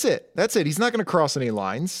 and that's it. He's not going to cross any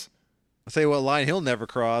lines. I'll tell you what line he'll never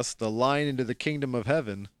cross, the line into the kingdom of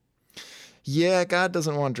heaven. Yeah, God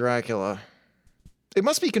doesn't want Dracula. It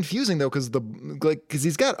must be confusing though, because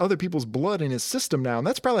he's got other people's blood in his system now, and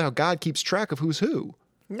that's probably how God keeps track of who's who.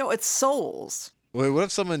 No, it's souls. Wait, what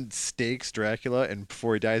if someone stakes Dracula and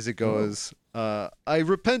before he dies it goes, I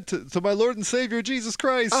repent to my Lord and Savior Jesus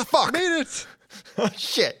Christ. Ah, fuck. Made it. Oh,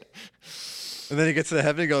 shit. And then he gets to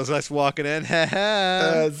heaven and goes, let's walking in. Ha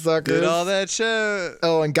ha. Suckers. Did all that shit.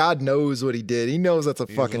 Oh, and God knows what he did. He knows that's a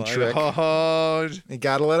fucking Like, trick. Oh, You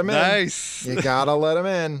gotta let him in. nice. You gotta let him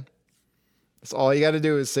in. That's all you gotta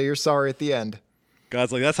do is say you're sorry at the end.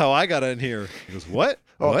 God's like, that's how I got in here. He goes, what?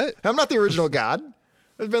 Oh, What? I'm not the original God.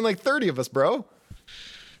 There's been like 30 of us, bro.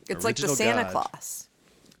 It's like the Original Santa God. Claus.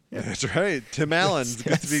 That's right. Tim Allen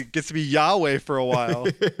gets to be Yahweh for a while.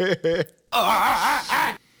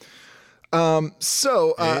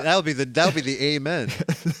 So that'll be the amen.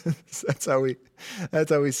 that's how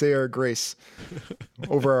we say our grace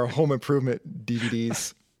over our home improvement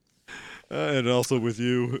DVDs. And also with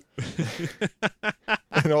you.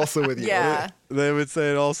 And also with you. Yeah. They would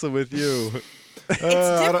say it also with you. It's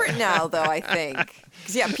different now, though, I think.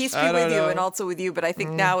 Because, yeah, peace be I don't with you know. and also with you, but I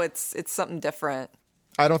think now it's something different.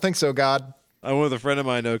 I don't think so, God. I went with a friend of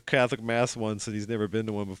mine to a Catholic mass once, and he's never been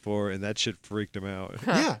to one before, and that shit freaked him out.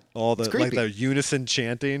 Yeah. All the it's like creepy. the unison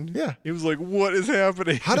chanting. Yeah. He was like, "What is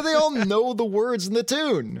happening?" How do they all know the words in the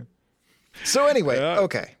tune? So anyway, Yeah.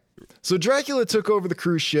 okay. So Dracula took over the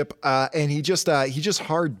cruise ship, and he just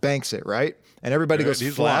hard banks it, right? And everybody Right, goes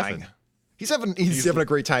he's flying. laughing. He's having a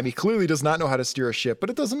great time. He clearly does not know how to steer a ship, but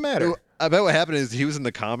it doesn't matter. I bet what happened is he was in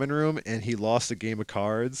the common room and he lost a game of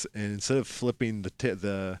cards, and instead of flipping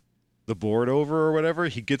the board over or whatever,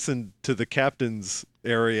 he gets into the captain's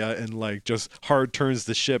area and like just hard turns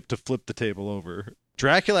the ship to flip the table over.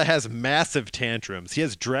 Dracula has massive tantrums. He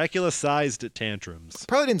has Dracula-sized tantrums.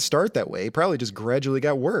 Probably didn't start that way. He probably just gradually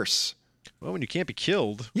got worse. Well, when you can't be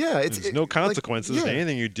killed, Yeah, there's no consequences to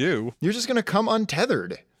anything you do. You're just gonna come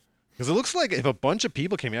untethered. Because it looks like if a bunch of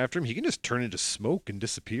people came after him, he can just turn into smoke and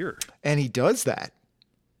disappear. And he does that.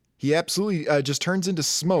 He absolutely just turns into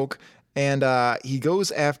smoke, and he goes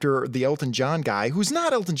after the Elton John guy, who's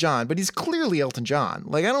not Elton John, but he's clearly Elton John.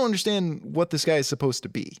 Like, I don't understand what this guy is supposed to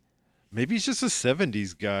be. Maybe he's just a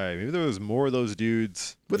 70s guy. Maybe there was more of those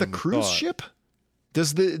dudes. With a than we cruise thought. ship?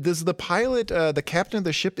 Does the pilot, the captain of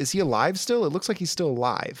the ship, is he alive still? It looks like he's still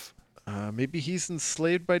alive. Maybe he's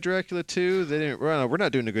enslaved by Dracula too. They didn't. We're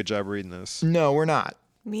not doing a good job reading this. No, we're not.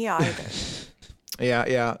 Me either.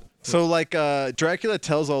 Yeah. So like Dracula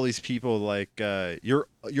tells all these people like you're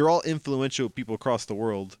all influential people across the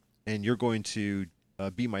world, and you're going to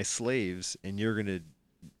be my slaves, and you're gonna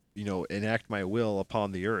enact my will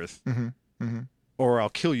upon the earth, or I'll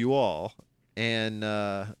kill you all. And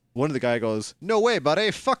one of the guy goes, "No way,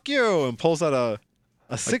 buddy, fuck you," and pulls out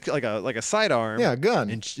a sidearm. Yeah, a gun.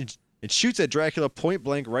 and shoots at Dracula point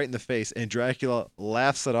blank right in the face, and Dracula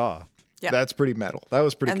laughs it off. Yeah. That's pretty metal. That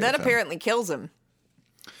was pretty And good. then of him. apparently kills him.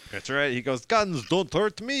 That's right. He goes, "Guns don't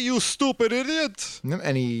hurt me, you stupid idiot."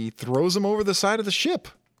 And he throws him over the side of the ship.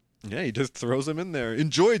 Yeah, he just throws him in there.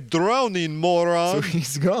 Enjoy drowning, moron. So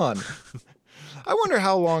he's gone. I wonder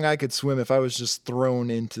how long I could swim if I was just thrown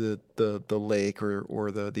into the lake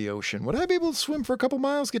or the ocean. Would I be able to swim for a couple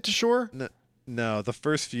miles, get to shore? No, the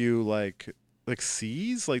first few like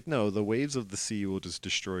seas, no, the waves of the sea will just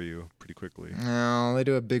destroy you pretty quickly. No, they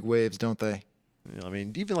do have big waves, don't they? I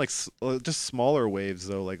mean, even just smaller waves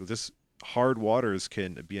though, like just hard waters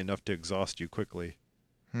can be enough to exhaust you quickly.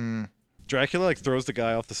 Dracula throws the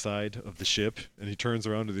guy off the side of the ship, and he turns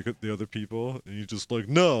around to the other people, and he's just like,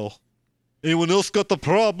 "No, anyone else got the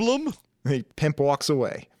problem?" He pimp walks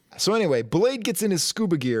away. So anyway, Blade gets in his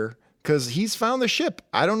scuba gear because he's found the ship.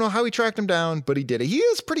 I don't know how he tracked him down, but he did it. He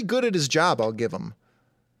is pretty good at his job, I'll give him.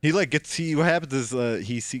 What happens is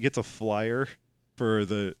he gets a flyer for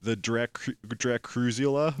the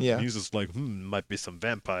Dracruzula. Yeah. And he's just like, might be some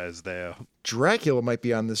vampires there. Dracula might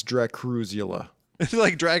be on this Dracruzula.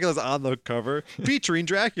 Like Dracula's on the cover featuring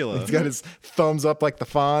Dracula. He's got his thumbs up like the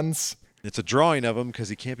Fonz. It's a drawing of him because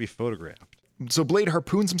he can't be photographed. So Blade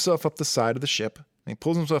harpoons himself up the side of the ship. And he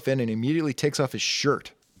pulls himself in and immediately takes off his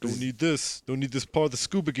shirt. Don't need this part of the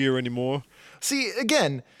scuba gear anymore. See,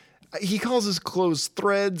 again, he calls his clothes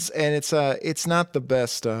threads, and it's not the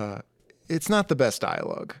best. It's not the best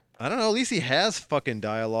dialogue. I don't know. At least he has fucking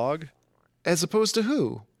dialogue, As opposed to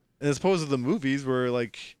who? as opposed to the movies where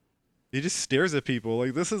he just stares at people.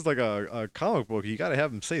 Like this is like a comic book. You got to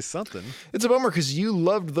have him say something. It's a bummer because you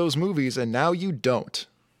loved those movies, and now you don't.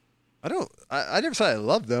 I never said I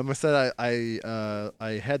loved them. I said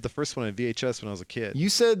I had the first one on VHS when I was a kid. You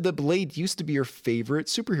said that Blade used to be your favorite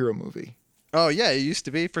superhero movie, Oh yeah, it used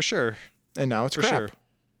to be for sure. and now it's For crap. sure.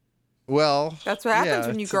 Well, That's what happens yeah,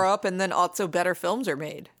 when you it's- grow up and then also better films are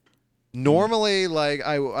made. Normally, like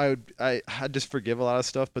I just forgive a lot of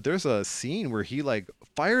stuff, but there's a scene where he like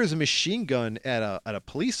fires a machine gun at a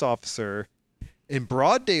police officer in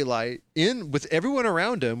broad daylight, in with everyone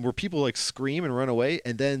around him, where people like scream and run away,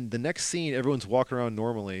 and then the next scene, everyone's walking around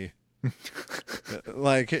normally.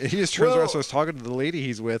 Like he just turns around, starts talking to the lady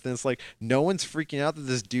he's with, and it's like no one's freaking out that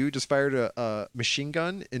this dude just fired a machine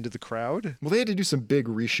gun into the crowd. Well, they had to do some big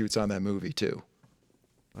reshoots on that movie too.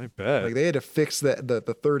 I bet. Like they had to fix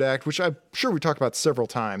the third act, which I'm sure we talked about several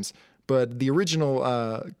times. But the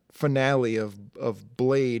original finale of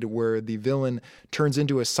Blade, where the villain turns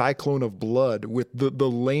into a cyclone of blood with the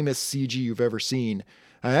lamest CG you've ever seen,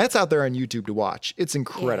 that's out there on YouTube to watch. It's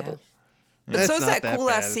incredible. Yeah. But so is that cool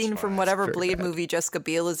ass scene from whatever Blade bad. movie Jessica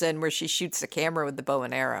Biel is in, where she shoots the camera with the bow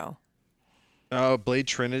and arrow. Oh, Blade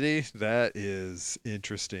Trinity? That is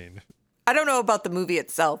interesting. I don't know about the movie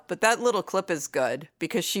itself, but that little clip is good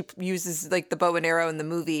because she uses like the bow and arrow in the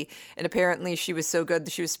movie, and apparently she was so good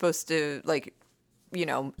that she was supposed to like, you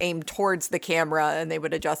know, aim towards the camera and they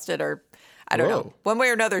would adjust it, or I don't know. One way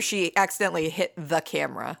or another, she accidentally hit the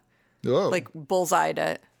camera, like bullseyed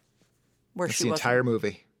it where That's she the was. entire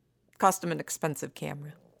movie. Cost them an expensive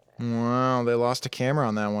camera. Wow, they lost a camera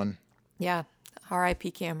on that one. Yeah, R.I.P.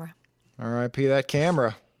 camera. R.I.P. that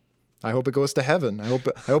camera. I hope it goes to heaven. I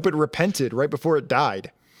hope it repented right before it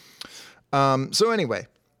died. So anyway,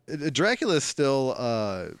 Dracula's still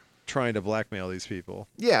trying to blackmail these people.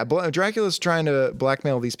 Yeah, Dracula's trying to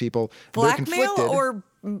blackmail these people. Blackmail or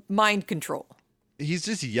mind control? He's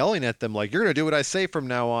just yelling at them like, "You're gonna do what I say from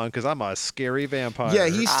now on, because I'm a scary vampire." Yeah,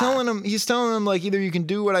 he's telling them like, either you can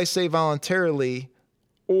do what I say voluntarily,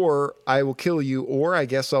 or I will kill you, or I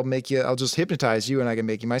guess I'll just hypnotize you and I can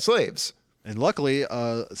make you my slaves. And luckily,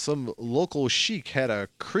 some local sheik had a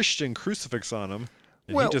Christian crucifix on him.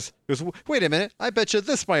 And he just goes, "Wait a minute, I bet you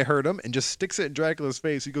this might hurt him," and just sticks it in Dracula's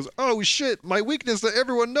face. He goes, "Oh shit, my weakness that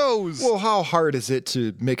everyone knows." Well, how hard is it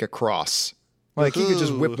to make a cross? Like, he could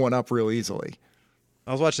just whip one up real easily.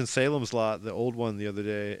 I was watching Salem's Lot, the old one, the other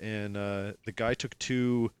day, and the guy took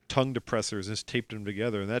 2 tongue depressors and just taped them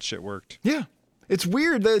together, and that shit worked. Yeah. It's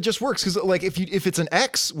weird that it just works, because like if it's an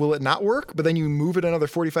X, will it not work? But then you move it another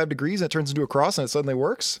 45 degrees and it turns into a cross and it suddenly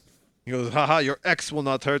works? He goes, "Haha, your X will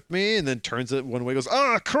not hurt me," and then turns it one way, goes,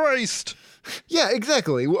 "Ah, Christ!" Yeah,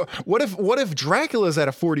 exactly. What if Dracula's at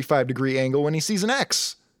a 45-degree angle when he sees an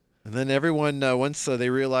X? And then everyone, once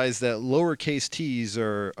they realize that lowercase t's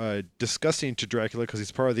are disgusting to Dracula because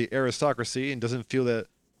he's part of the aristocracy and doesn't feel that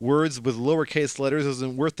words with lowercase letters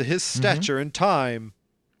isn't worth to his stature and time.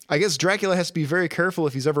 I guess Dracula has to be very careful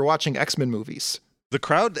if he's ever watching X-Men movies. The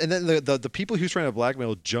crowd, and then the people he's trying to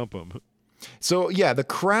blackmail jump him. So yeah, the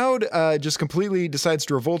crowd just completely decides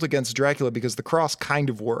to revolt against Dracula because the cross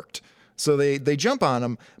kind of worked. So they jump on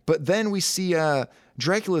him, but then we see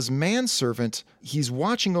Dracula's manservant. He's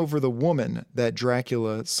watching over the woman that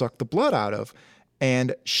Dracula sucked the blood out of,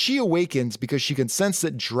 and she awakens because she can sense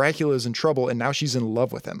that Dracula is in trouble, and now she's in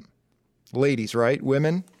love with him. Ladies, right?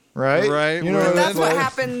 Women, right? Right. You know But that's what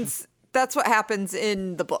happens. That's what happens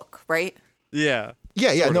in the book, right? Yeah.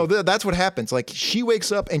 Yeah. No, that's what happens. Like, she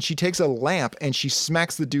wakes up and she takes a lamp and she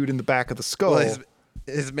smacks the dude in the back of the skull. Well,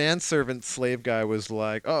 his manservant slave guy was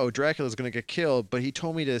like, "Oh, Dracula's gonna get killed, but he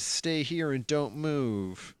told me to stay here and don't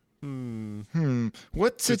move."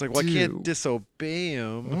 What to He's like, do? "Well, I can't disobey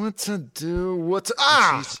him." What to do?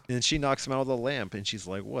 And she knocks him out with a lamp, and she's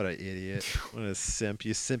like, "What an idiot! What a simp!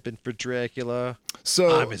 You simping for Dracula?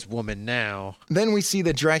 So I'm his woman now." then we see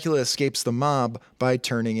that Dracula escapes the mob by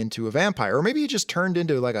turning into a vampire, or maybe he just turned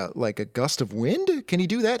into like a gust of wind. Can he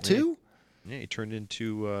do that too? Yeah, he turned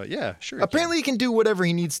into yeah, sure. Apparently, he can do whatever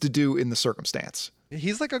he needs to do in the circumstance.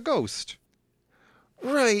 He's like a ghost.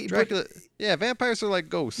 Right, Dracula. Yeah, vampires are like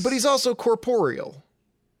ghosts. but he's also corporeal.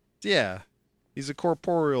 yeah, he's a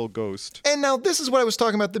corporeal ghost. And now this is what I was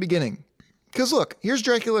talking about at the beginning. Because look, here's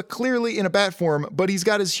Dracula clearly in a bat form, but he's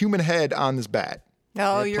got his human head on this bat.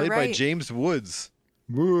 No, Yeah, you're played right. by James Woods.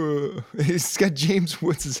 He's got James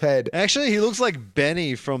Woods' head. Actually, he looks like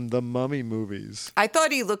Benny from the Mummy movies. I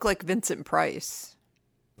thought he looked like Vincent Price.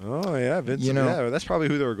 Oh yeah, Vincent. Yeah, that's probably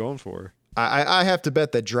who they were going for. I have to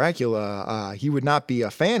bet that Dracula, he would not be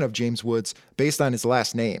a fan of James Woods based on his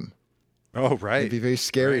last name. Oh right. It'd be very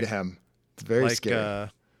scary to him. It's very like, scary.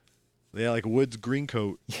 Yeah, like Woods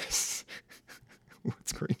Greencoat. Yes.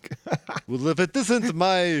 Woods Green. Well, if it isn't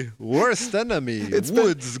my worst enemy,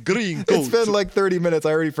 Woods Greencoat. It's been like 30 minutes.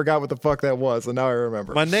 I already forgot what the fuck that was, and now I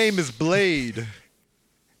remember. My name is Blade.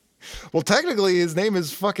 Well, technically, his name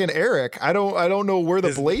is fucking Eric. I don't know where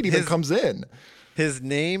the blade even comes in. His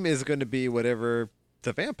name is going to be whatever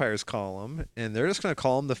the vampires call him, and they're just going to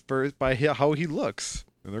call him the first by how he looks.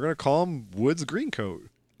 And they're going to call him Woods Greencoat.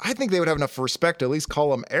 I think they would have enough respect to at least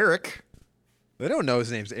call him Eric. They don't know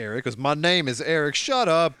his name's Eric because my name is Eric. Shut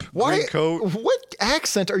up, Why? Greencoat. What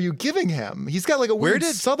accent are you giving him? He's got like a weird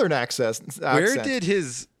Southern accent. Where did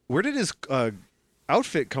his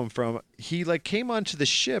outfit come from? He like came onto the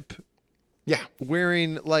ship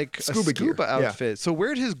wearing like a scuba outfit. Yeah. So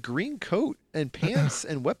where did his green coat and pants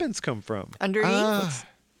and weapons come from? Underneath.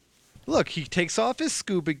 Look, he takes off his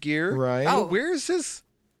scuba gear. Right. Oh, where's his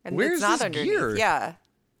gear? Yeah.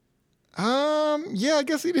 Yeah, I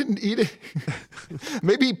guess he didn't eat it.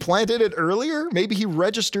 Maybe he planted it earlier. Maybe he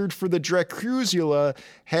registered for the Dracruzula,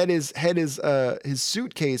 had his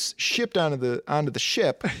suitcase shipped onto the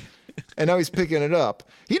ship, and now he's picking it up.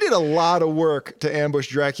 He did a lot of work to ambush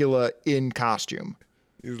Dracula in costume.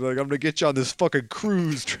 He's like, I'm gonna get you on this fucking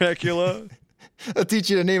cruise, Dracula. I'll teach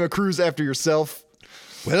you to name a cruise after yourself.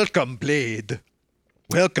 Welcome, Blade.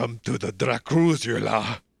 Welcome to the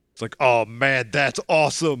Dracruzula. It's like, oh man, that's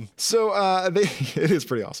awesome. So it is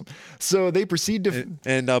pretty awesome. So they proceed to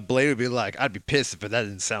and Blade would be like, I'd be pissed if that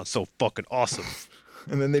didn't sound so fucking awesome.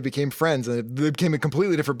 And then they became friends, and they became a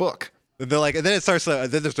completely different book. And they're like, and then it starts. Then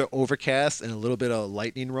there's an overcast and a little bit of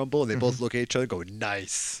lightning rumble, and they both look at each other, and go,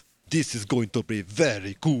 "Nice. This is going to be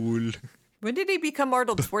very cool." When did he become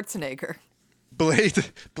Arnold Schwarzenegger?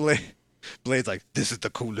 Blade's like, this is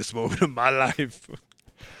the coolest moment of my life.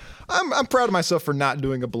 I'm proud of myself for not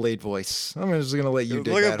doing a Blade voice. I'm just gonna let you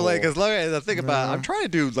do that. Look at Blade, because look at the thing about I'm trying to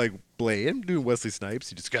do like Blade. I'm doing Wesley Snipes.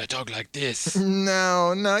 You just gotta talk like this.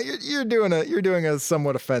 No, you're doing a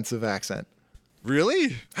somewhat offensive accent.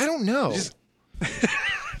 Really? I don't know.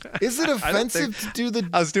 Is it offensive to do the?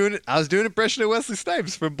 I was doing an impression of Wesley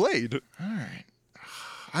Snipes from Blade. All right.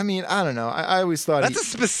 I mean, I don't know. I always thought that's a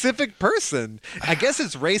specific person. I guess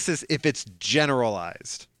it's racist if it's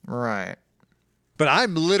generalized. Right. But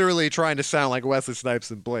I'm literally trying to sound like Wesley Snipes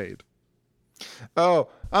in Blade. Oh,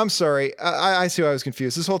 I'm sorry. I see why I was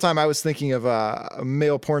confused. This whole time I was thinking of a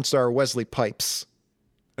male porn star Wesley Pipes.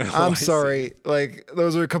 I'm sorry. Like,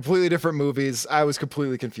 those are completely different movies. I was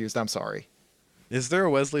completely confused. I'm sorry. Is there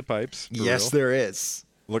a Wesley Pipes? Yes, there is.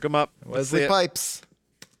 Look him up. Wesley Pipes.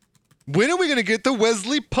 When are we going to get the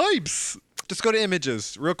Wesley Pipes? Just go to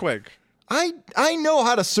images real quick. I know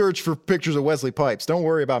how to search for pictures of Wesley Pipes. Don't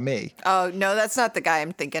worry about me. Oh, no, that's not the guy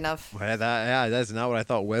I'm thinking of. Well, that's not what I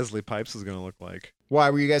thought Wesley Pipes was going to look like. Why,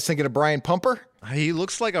 were you guys thinking of Brian Pumper? He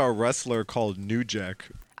looks like a wrestler called New Jack.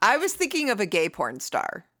 I was thinking of a gay porn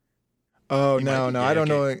star. Oh, no. I don't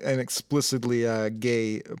know an explicitly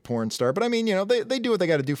gay porn star. But I mean, they do what they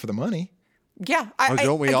got to do for the money. Yeah.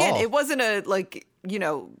 Don't we all? It wasn't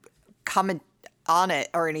a, comment on it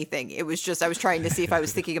or anything. It was just I was trying to see if I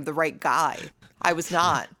was thinking of the right guy. I was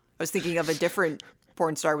not. I was thinking of a different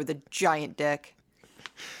porn star with a giant dick.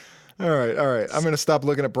 All right. I'm going to stop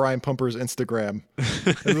looking at Brian Pumper's Instagram.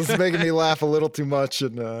 This is making me laugh a little too much,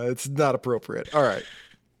 and it's not appropriate. All right.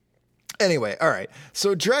 Anyway, all right.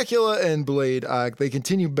 So Dracula and Blade, they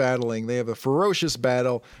continue battling. They have a ferocious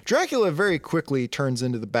battle. Dracula very quickly turns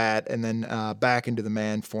into the bat and then back into the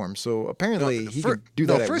man form. So apparently he can do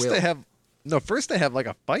that at will. First they have like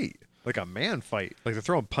a fight, like a man fight. Like they're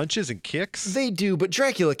throwing punches and kicks. They do, but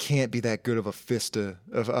Dracula can't be that good of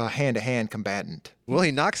a hand-to-hand combatant. Well,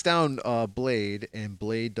 he knocks down Blade, and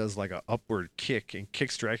Blade does like an upward kick and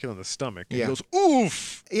kicks Dracula in the stomach. And he goes,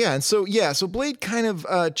 oof! Yeah, and so Blade kind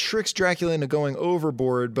of tricks Dracula into going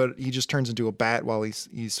overboard, but he just turns into a bat while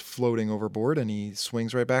he's floating overboard, and he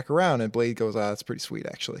swings right back around, and Blade goes, that's pretty sweet,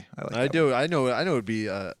 actually. I know it would be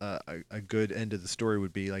a good end of the story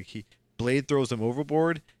would be like Blade throws him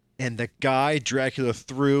overboard, and the guy Dracula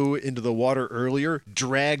threw into the water earlier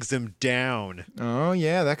drags him down. Oh,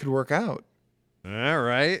 yeah, that could work out. All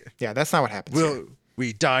right. Yeah, that's not what happens.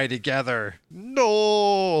 We die together.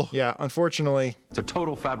 No. Yeah, unfortunately. It's a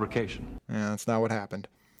total fabrication. Yeah, that's not what happened.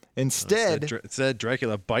 Instead, it said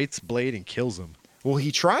Dracula bites Blade and kills him. Well,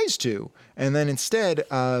 he tries to. And then instead,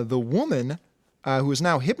 the woman who is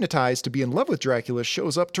now hypnotized to be in love with Dracula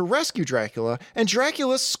shows up to rescue Dracula, and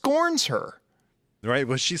Dracula scorns her. Right,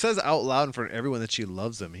 well, she says out loud in front of everyone that she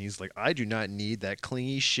loves him. He's like, I do not need that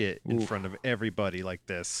clingy shit in front of everybody like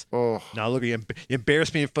this. Oh. Now look, you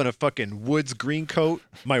embarrass me in front of fucking Woods Greencoat,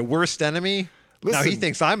 my worst enemy. Listen, now he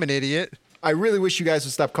thinks I'm an idiot. I really wish you guys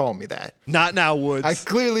would stop calling me that. Not now, Woods. I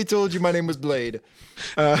clearly told you my name was Blade.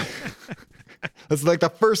 That's like the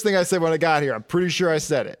first thing I said when I got here. I'm pretty sure I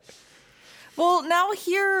said it. Well, now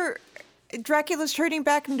here, Dracula's turning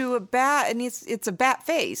back into a bat, and it's a bat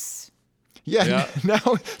face. Yeah.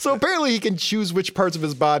 Now, so apparently he can choose which parts of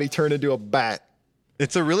his body turn into a bat.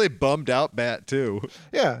 It's a really bummed out bat too.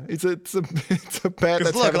 Yeah, it's a bat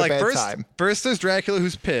that's Look, having like a bad time. first there's Dracula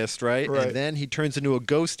who's pissed, right? Right. And then he turns into a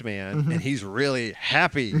ghost man, and he's really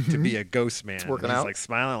happy to be a ghost man. working he's out. like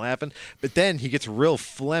smiling, laughing. But then he gets real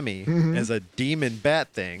phlegmy as a demon bat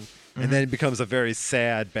thing, and then he becomes a very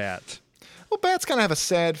sad bat. Well, bats kind of have a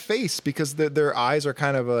sad face because their eyes are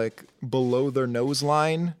kind of like below their nose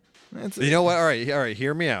line. You know what? All right.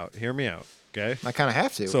 Hear me out. Okay. I kind of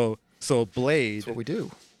have to. So Blade. That's what we do.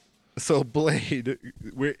 So Blade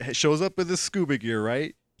shows up with his scuba gear,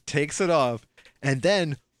 right? Takes it off, and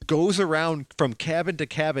then goes around from cabin to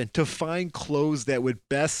cabin to find clothes that would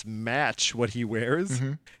best match what he wears.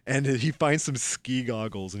 And he finds some ski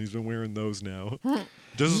goggles, and he's been wearing those now.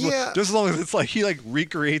 Just as long as it's like he like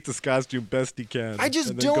recreates this costume best he can. I just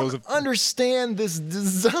and then don't goes understand this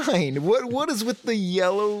design. What is with the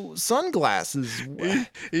yellow sunglasses?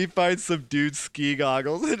 He finds some dude's ski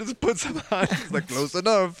goggles and just puts them on. He's like, close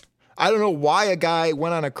enough. I don't know why a guy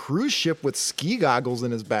went on a cruise ship with ski goggles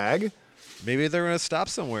in his bag. Maybe they're gonna stop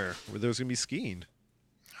somewhere where there's gonna be skiing.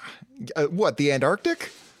 What, the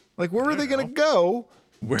Antarctic? Like, where were they going to go?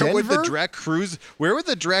 Where would the Denver? Drac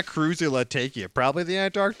Cruiser take you? Probably the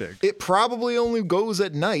Antarctic. It probably only goes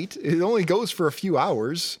at night. It only goes for a few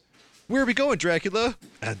hours. Where are we going, Dracula?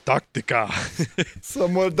 Antarctica.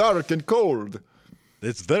 Somewhere dark and cold.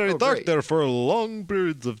 It's very dark great. there for long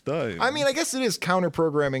periods of time. I mean, I guess it is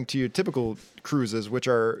counter-programming to your typical cruises, which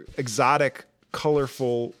are exotic,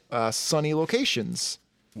 colorful, sunny locations.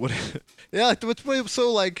 What? Yeah.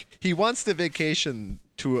 So like he wants the vacation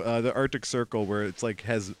to the Arctic Circle where it's like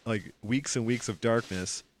has like weeks and weeks of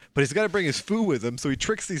darkness, but he's got to bring his food with him. So he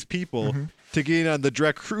tricks these people to get on the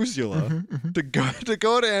Drac Cruisula to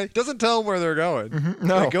go to. He doesn't tell them where they're going.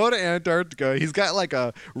 No. They go to Antarctica. He's got like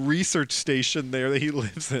a research station there that he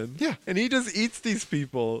lives in. Yeah. And he just eats these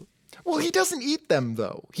people. Well, he doesn't eat them,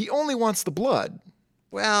 though. He only wants the blood.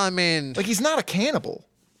 Well, I mean, Like, he's not a cannibal.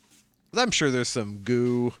 I'm sure there's some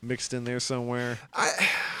goo mixed in there somewhere.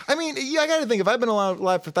 I mean, yeah, I gotta think, if I've been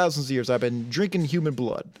alive for thousands of years, I've been drinking human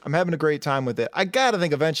blood. I'm having a great time with it. I gotta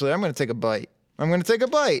think eventually I'm gonna take a bite. I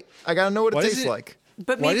gotta know what it Why tastes does it- like.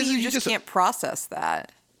 But Why maybe doesn't you he just just- can't process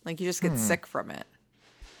that. Like you just get sick from it.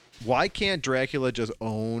 Why can't Dracula just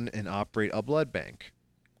own and operate a blood bank?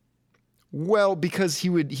 Well, because he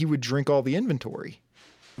would drink all the inventory.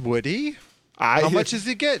 Would he? How much is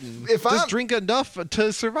he getting? if Just I'm- drink enough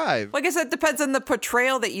to survive. Like I said, it depends on the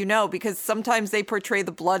portrayal that you know, because sometimes they portray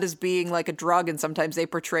the blood as being like a drug, and sometimes they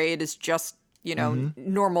portray it as just,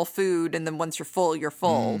 normal food, and then once you're full, you're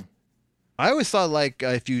full. I always thought like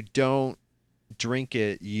if you don't drink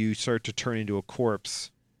it, you start to turn into a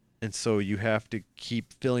corpse, and so you have to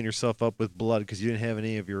keep filling yourself up with blood because you didn't have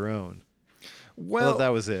any of your own. I Well, thought that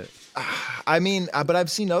was it. I mean, but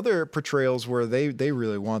I've seen other portrayals where they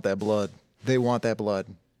really want that blood. They want that blood.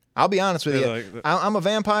 I'll be honest with They're you. like- I'm a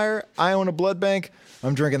vampire. I own a blood bank.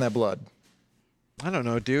 I'm drinking that blood. I don't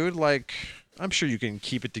know, dude. Like, I'm sure you can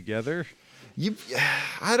keep it together.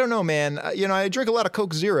 I don't know, man. I drink a lot of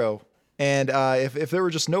Coke Zero. And if there were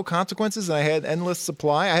just no consequences and I had endless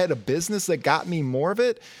supply, I had a business that got me more of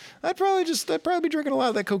it, I'd probably be drinking a lot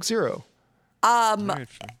of that Coke Zero. Alright,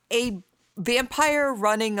 fine. A vampire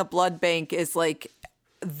running a blood bank is like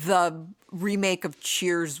the remake of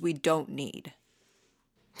Cheers we don't need.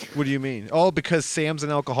 What do you mean? Oh, because Sam's an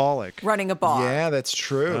alcoholic. Running a bar. Yeah, that's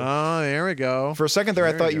true. Oh, there we go. For a second there,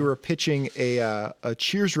 I There thought you you go. were pitching a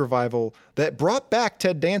Cheers revival that brought back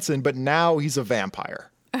Ted Danson, but now he's a vampire.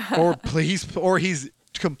 or he's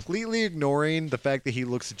completely ignoring the fact that he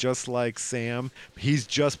looks just like Sam. He's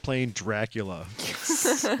just playing Dracula,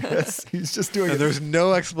 Yes, he's just doing and there's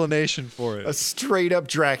no explanation for a it. straight up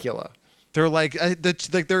Dracula. They're like,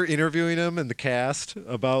 they're interviewing him and the cast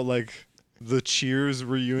about like the Cheers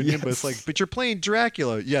reunion, but it's Yes. like, but you're playing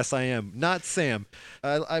Dracula. Yes, I am, not Sam.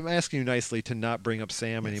 I'm asking you nicely to not bring up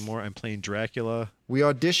Sam anymore. I'm playing Dracula. We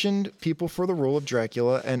auditioned people for the role of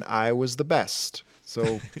Dracula, and I was the best.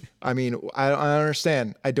 So, I mean, I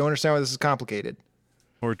understand. I don't understand why this is complicated.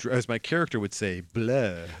 Or as my character would say,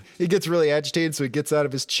 blah. He gets really agitated, so he gets out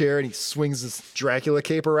of his chair and he swings his Dracula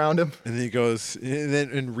cape around him. And then he goes, and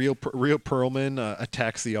then Real Perlman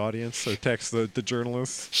attacks the audience, attacks the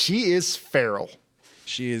journalists. She is feral.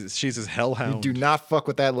 She's his hellhound. Do not fuck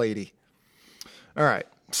with that lady. All right.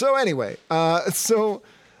 So anyway, where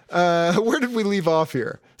did we leave off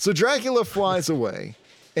here? So Dracula flies away.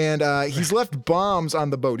 And he's left bombs on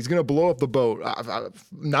the boat. He's going to blow up the boat. I'm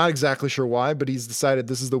not exactly sure why, but he's decided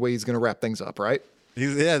this is the way he's going to wrap things up, right?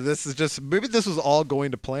 This is just, maybe this was all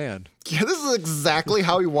going to plan. Yeah, this is exactly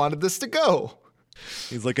how he wanted this to go.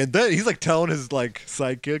 He's like, and then he's like telling his like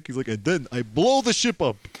sidekick, he's like, and then I blow the ship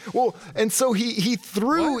up. Well, and so he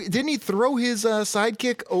threw, didn't he throw his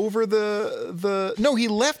sidekick over the? No, he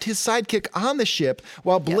left his sidekick on the ship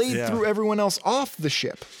while Blade Yeah. threw everyone else off the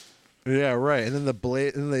ship. Yeah, right. And then the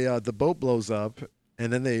boat blows up,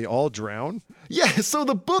 and then they all drown. Yeah, so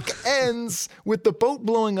the book ends with the boat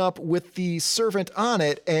blowing up with the servant on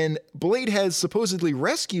it, and Blade has supposedly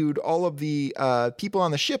rescued all of the people on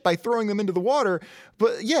the ship by throwing them into the water.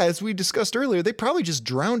 But yeah, as we discussed earlier, they probably just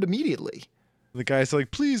drowned immediately. The guy's like,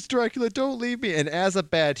 please, Dracula, don't leave me. And as a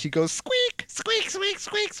bat, he goes, squeak, squeak, squeak,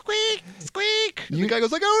 squeak, squeak, squeak. And the guy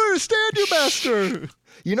goes like, I don't understand you, master.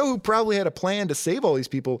 You know who probably had a plan to save all these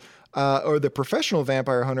people, or the professional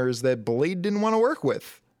vampire hunters that Blade didn't want to work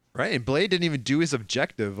with. Right, and Blade didn't even do his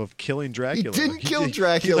objective of killing Dracula. He didn't kill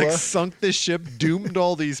Dracula. He like sunk this ship, doomed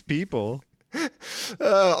all these people.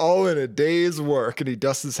 All in a day's work, and he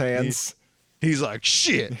dusts his hands. He's like,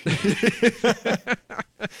 shit.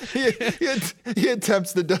 he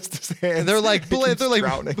attempts to dust his hands. And they're like, He Blade, keeps they're like,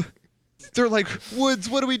 drowning. they're like, Woods,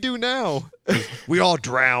 what do we do now? We all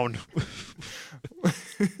drown.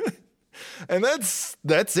 And that's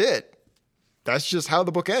it. That's just how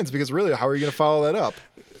the book ends, because really, how are you going to follow that up?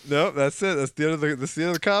 No, that's it. That's the end of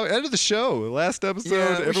the comic. End of the show. Last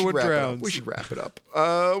episode, we everyone should wrap it up. drowns. We should wrap it up.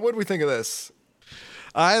 What do we think of this?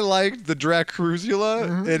 I liked the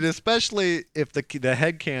Dracruzula, and especially if the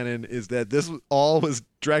headcanon is that this all was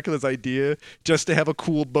Dracula's idea, just to have a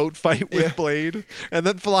cool boat fight with Blade and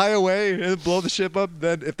then fly away and blow the ship up.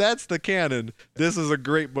 Then if that's the canon, this is a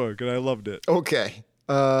great book, and I loved it. Okay.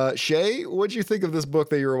 Shay, what'd you think of this book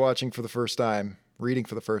that you were watching for the first time, reading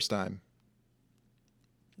for the first time?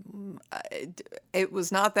 It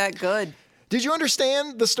was not that good. Did you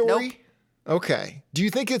understand the story? Nope. Okay. Do you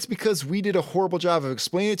think it's because we did a horrible job of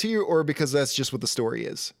explaining it to you, or because that's just what the story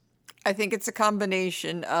is? I think it's a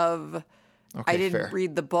combination of Okay, I didn't fair.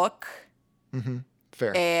 read the book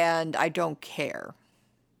Fair. and I don't care.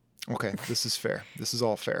 Okay, this is fair. This is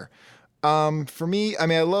all fair. For me, I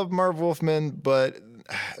mean, I love Marv Wolfman, but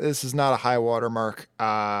this is not a high water mark.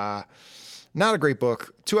 Not a great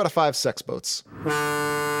book. 2 out of 5 sex boats.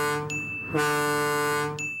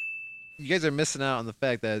 You guys are missing out on the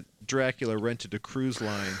fact that Dracula rented a cruise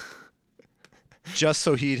line just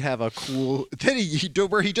so he'd have a cool. Then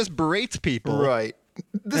where he just berates people, Right.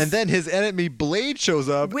 and then his enemy Blade shows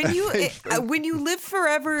up. When you when you live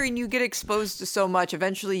forever and you get exposed to so much,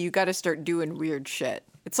 eventually you got to start doing weird shit.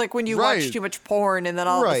 It's like when you Right. watch too much porn and then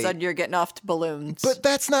all of Right. a sudden you're getting off to balloons. But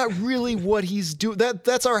that's not really what he's doing.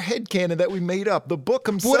 That's our headcanon that we made up. The book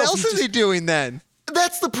himself. What else is he doing then?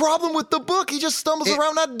 That's the problem with the book. He just stumbles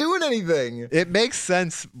around not doing anything. It makes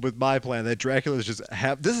sense with my plan that Dracula's just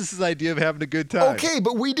this is his idea of having a good time. Okay,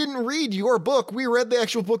 but we didn't read your book. We read the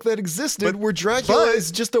actual book that existed, where Dracula but- is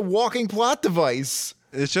just a walking plot device.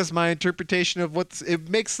 It's just my interpretation of it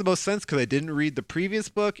makes the most sense because I didn't read the previous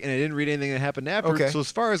book and I didn't read anything that happened afterwards. Okay. So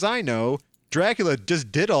as far as I know, Dracula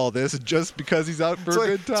just did all this just because he's out for a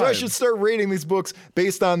good time. So I should start rating these books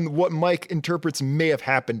based on what Mike interprets may have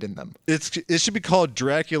happened in them. It should be called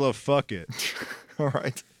Dracula Fuck It. All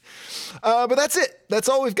right. But that's it. That's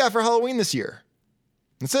all we've got for Halloween this year.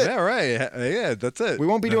 That's it. Yeah, right. Yeah, that's it. We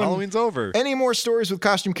won't be doing Halloween's over. any more stories with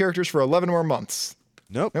costume characters for 11 more months.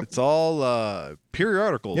 Nope. It's all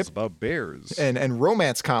periodicals about bears. And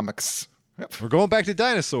romance comics. We're going back to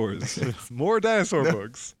dinosaurs. More dinosaur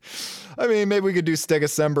books. I mean, maybe we could do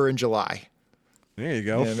Stegocember in July. There you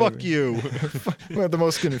go. Yeah, Fuck maybe. you. We have the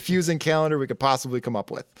most confusing calendar we could possibly come up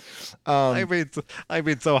with. I've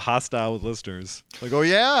been so hostile with listeners. Like, oh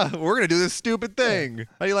yeah, we're gonna do this stupid thing.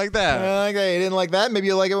 How do you like that? Okay, you didn't like that? Maybe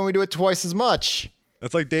you like it when we do it twice as much.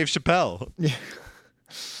 That's like Dave Chappelle.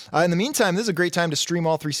 In the meantime, this is a great time to stream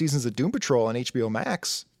all 3 seasons of Doom Patrol on HBO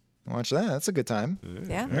Max. Watch that. That's a good time.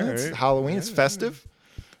 yeah. Yeah, it's right. Halloween. It's festive.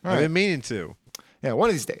 I've been meaning to. Yeah, one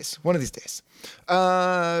of these days. One of these days.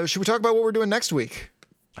 Should we talk about what we're doing next week?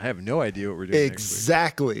 I have no idea what we're doing next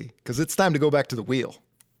Exactly, because it's time to go back to the wheel.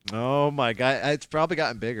 week. Oh my god, it's probably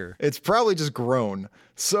gotten bigger. It's probably just grown.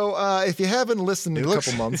 So if you haven't listened in a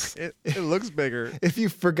couple months, it looks bigger. if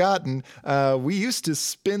you've forgotten, we used to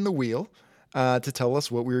spin the wheel to tell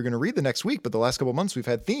us what we were going to read the next week. But the last couple months, we've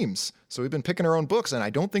had themes. So we've been picking our own books, and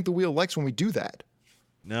I don't think the wheel likes when we do that.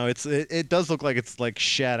 No, it does look like it's like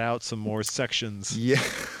shat out some more sections. Yeah.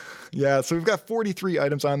 Yeah, so we've got 43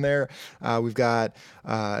 items on there. We've got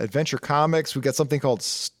Adventure Comics. We've got something called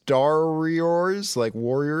Starriors, like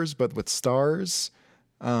warriors, but with stars.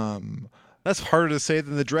 That's harder to say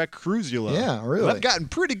than the Dracruzula. Yeah, really. I've gotten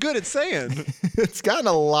pretty good at saying. It's gotten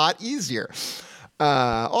a lot easier.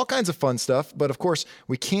 All kinds of fun stuff. But of course,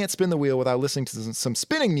 we can't spin the wheel without listening to some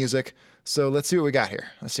spinning music. So let's see what we got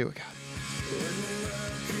here. Let's see what we got.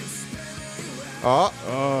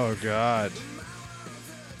 Oh God.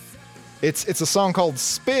 It's a song called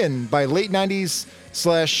Spin by late 90s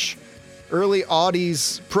 / early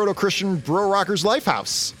aughties proto-Christian bro rockers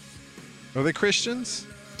Lifehouse. Are they Christians?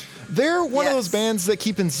 They're one of those Yes. bands that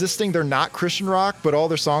keep insisting they're not Christian rock, but all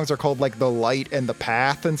their songs are called like The Light and The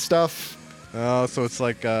Path and stuff. Oh, so it's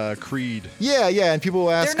like Creed. Yeah, and people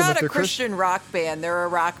will ask They're them not if a they're Christian rock band. They're a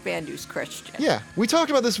rock band who's Christian. Yeah, we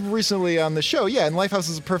talked about this recently on the show. Yeah, and Lifehouse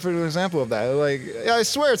is a perfect example of that. Like, I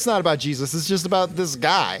swear it's not about Jesus. It's just about this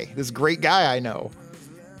guy, this great guy I know.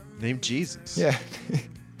 Named Jesus. Yeah,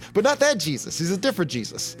 but not that Jesus. He's a different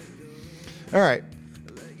Jesus. All right.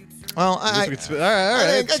 Well, All right. I can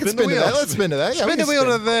spin to that. Let's spin to that. Yeah, we Spin the can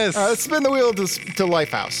wheel to this. All right, let's spin the wheel to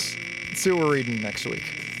Lifehouse. Let's see what we're reading next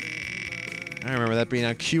week. I remember that being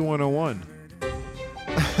on Q101.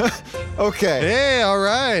 Okay. Hey, all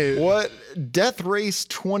right. What Death Race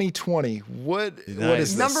 2020? What is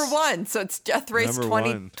this? Number 1. So it's Death Race Number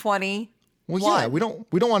 2020. Well, yeah, we don't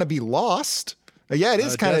want to be lost. Yeah, it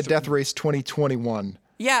is kind of Death Race 2021.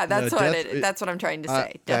 Yeah, that's what Death- that's what I'm trying to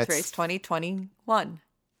say. Death that's- Race 2021.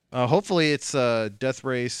 Hopefully it's Death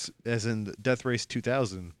Race, as in Death Race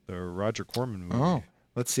 2000, the Roger Corman movie. Oh,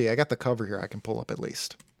 let's see. I got the cover here. I can pull up at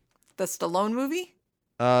least. The Stallone movie?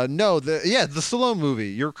 No, the Stallone movie.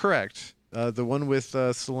 You're correct. The one with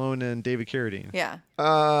Stallone and David Carradine. Yeah.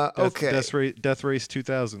 Okay. Death Race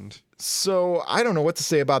 2000. So I don't know what to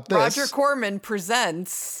say about this. Roger Corman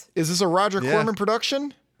presents. Is this a Roger Yeah. Corman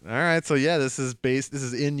production? All right, so yeah, this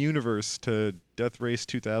is in universe to Death Race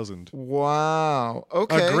 2000. Wow.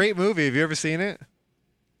 Okay. A great movie. Have you ever seen it?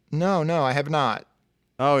 No, I have not.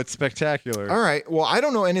 Oh, it's spectacular. All right. Well, I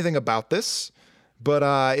don't know anything about this, but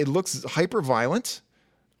it looks hyper violent.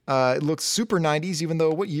 It looks super 90s, even though,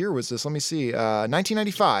 what year was this? Let me see.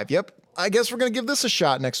 1995. Yep. I guess we're going to give this a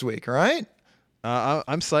shot next week, all right?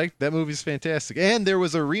 I'm psyched. That movie's fantastic. And there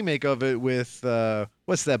was a remake of it with,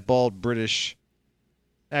 what's that bald British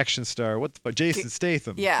action star? What the fuck? Jason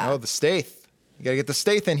Statham. Yeah. Oh, the Stath. You got to get the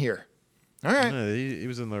Stath in here. All right. He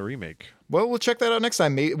was in the remake. Well, we'll check that out next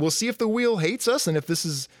time. We'll see if the wheel hates us and if this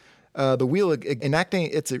is the wheel enacting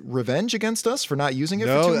its revenge against us for not using it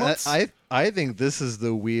for 2 months. I think this is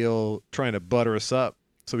the wheel trying to butter us up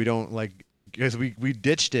so we don't because we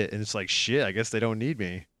ditched it and it's like, shit, I guess they don't need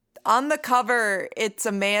me. On the cover, it's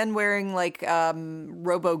a man wearing like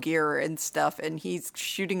robo gear and stuff, and he's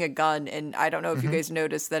shooting a gun. And I don't know if you guys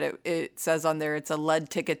noticed that it says on there it's a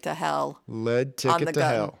lead ticket to hell. Lead on ticket the to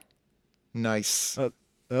gun. hell. Nice.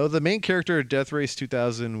 The main character of Death Race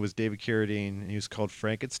 2000 was David Carradine. He was called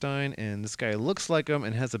Frankenstein, and this guy looks like him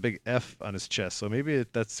and has a big F on his chest. So maybe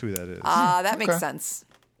that's who that is. That makes Okay. sense.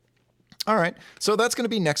 All right. So that's going to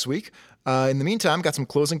be next week. In the meantime, got some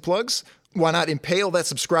closing plugs. Why not impale that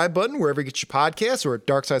subscribe button wherever you get your podcasts or at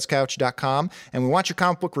darksidescouch.com. And we want your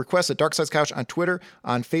comic book requests at Dark Sides Couch on Twitter,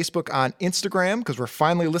 on Facebook, on Instagram, because we're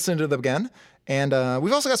finally listening to them again. And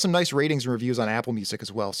we've also got some nice ratings and reviews on Apple Music as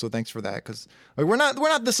well. So thanks for that, because we're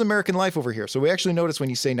not This American Life over here. So we actually notice when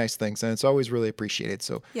you say nice things, and it's always really appreciated.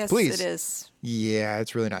 So Yes, please. it is. Yeah,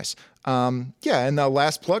 it's really nice. And the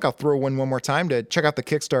last plug, I'll throw in one more time to check out the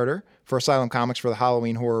Kickstarter for Asylum Comics for the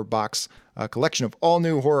Halloween Horror Box collection of all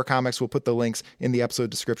new horror comics. We'll put the links in the episode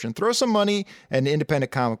description. Throw some money at an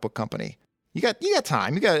independent comic book company. You got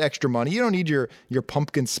time. You got extra money. You don't need your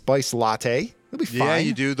pumpkin spice latte. It'll be fine. Yeah,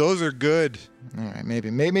 you do. Those are good. All right, maybe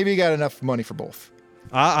you got enough money for both.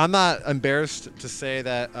 I'm not embarrassed to say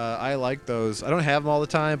that I like those. I don't have them all the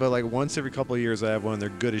time, but like once every couple of years I have one. They're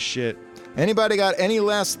good as shit. Anybody got any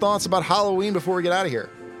last thoughts about Halloween before we get out of here?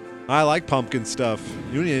 I like pumpkin stuff.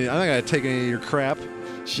 I'm not gonna take any of your crap.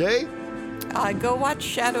 Shay? Go watch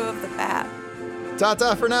Shadow of the Bat.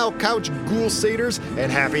 Ta-ta for now, couch ghoul satyrs,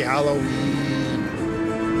 and happy Halloween.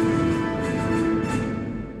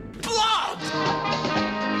 Blood!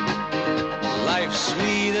 Life's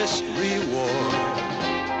sweetest reward.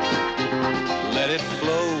 Let it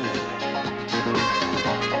flow.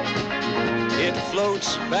 It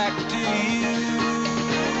floats back to you.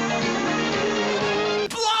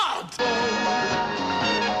 Blood!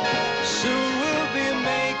 Soon we'll be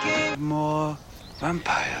making More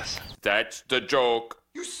vampires. That's the joke.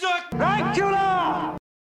 You suck! Thank you,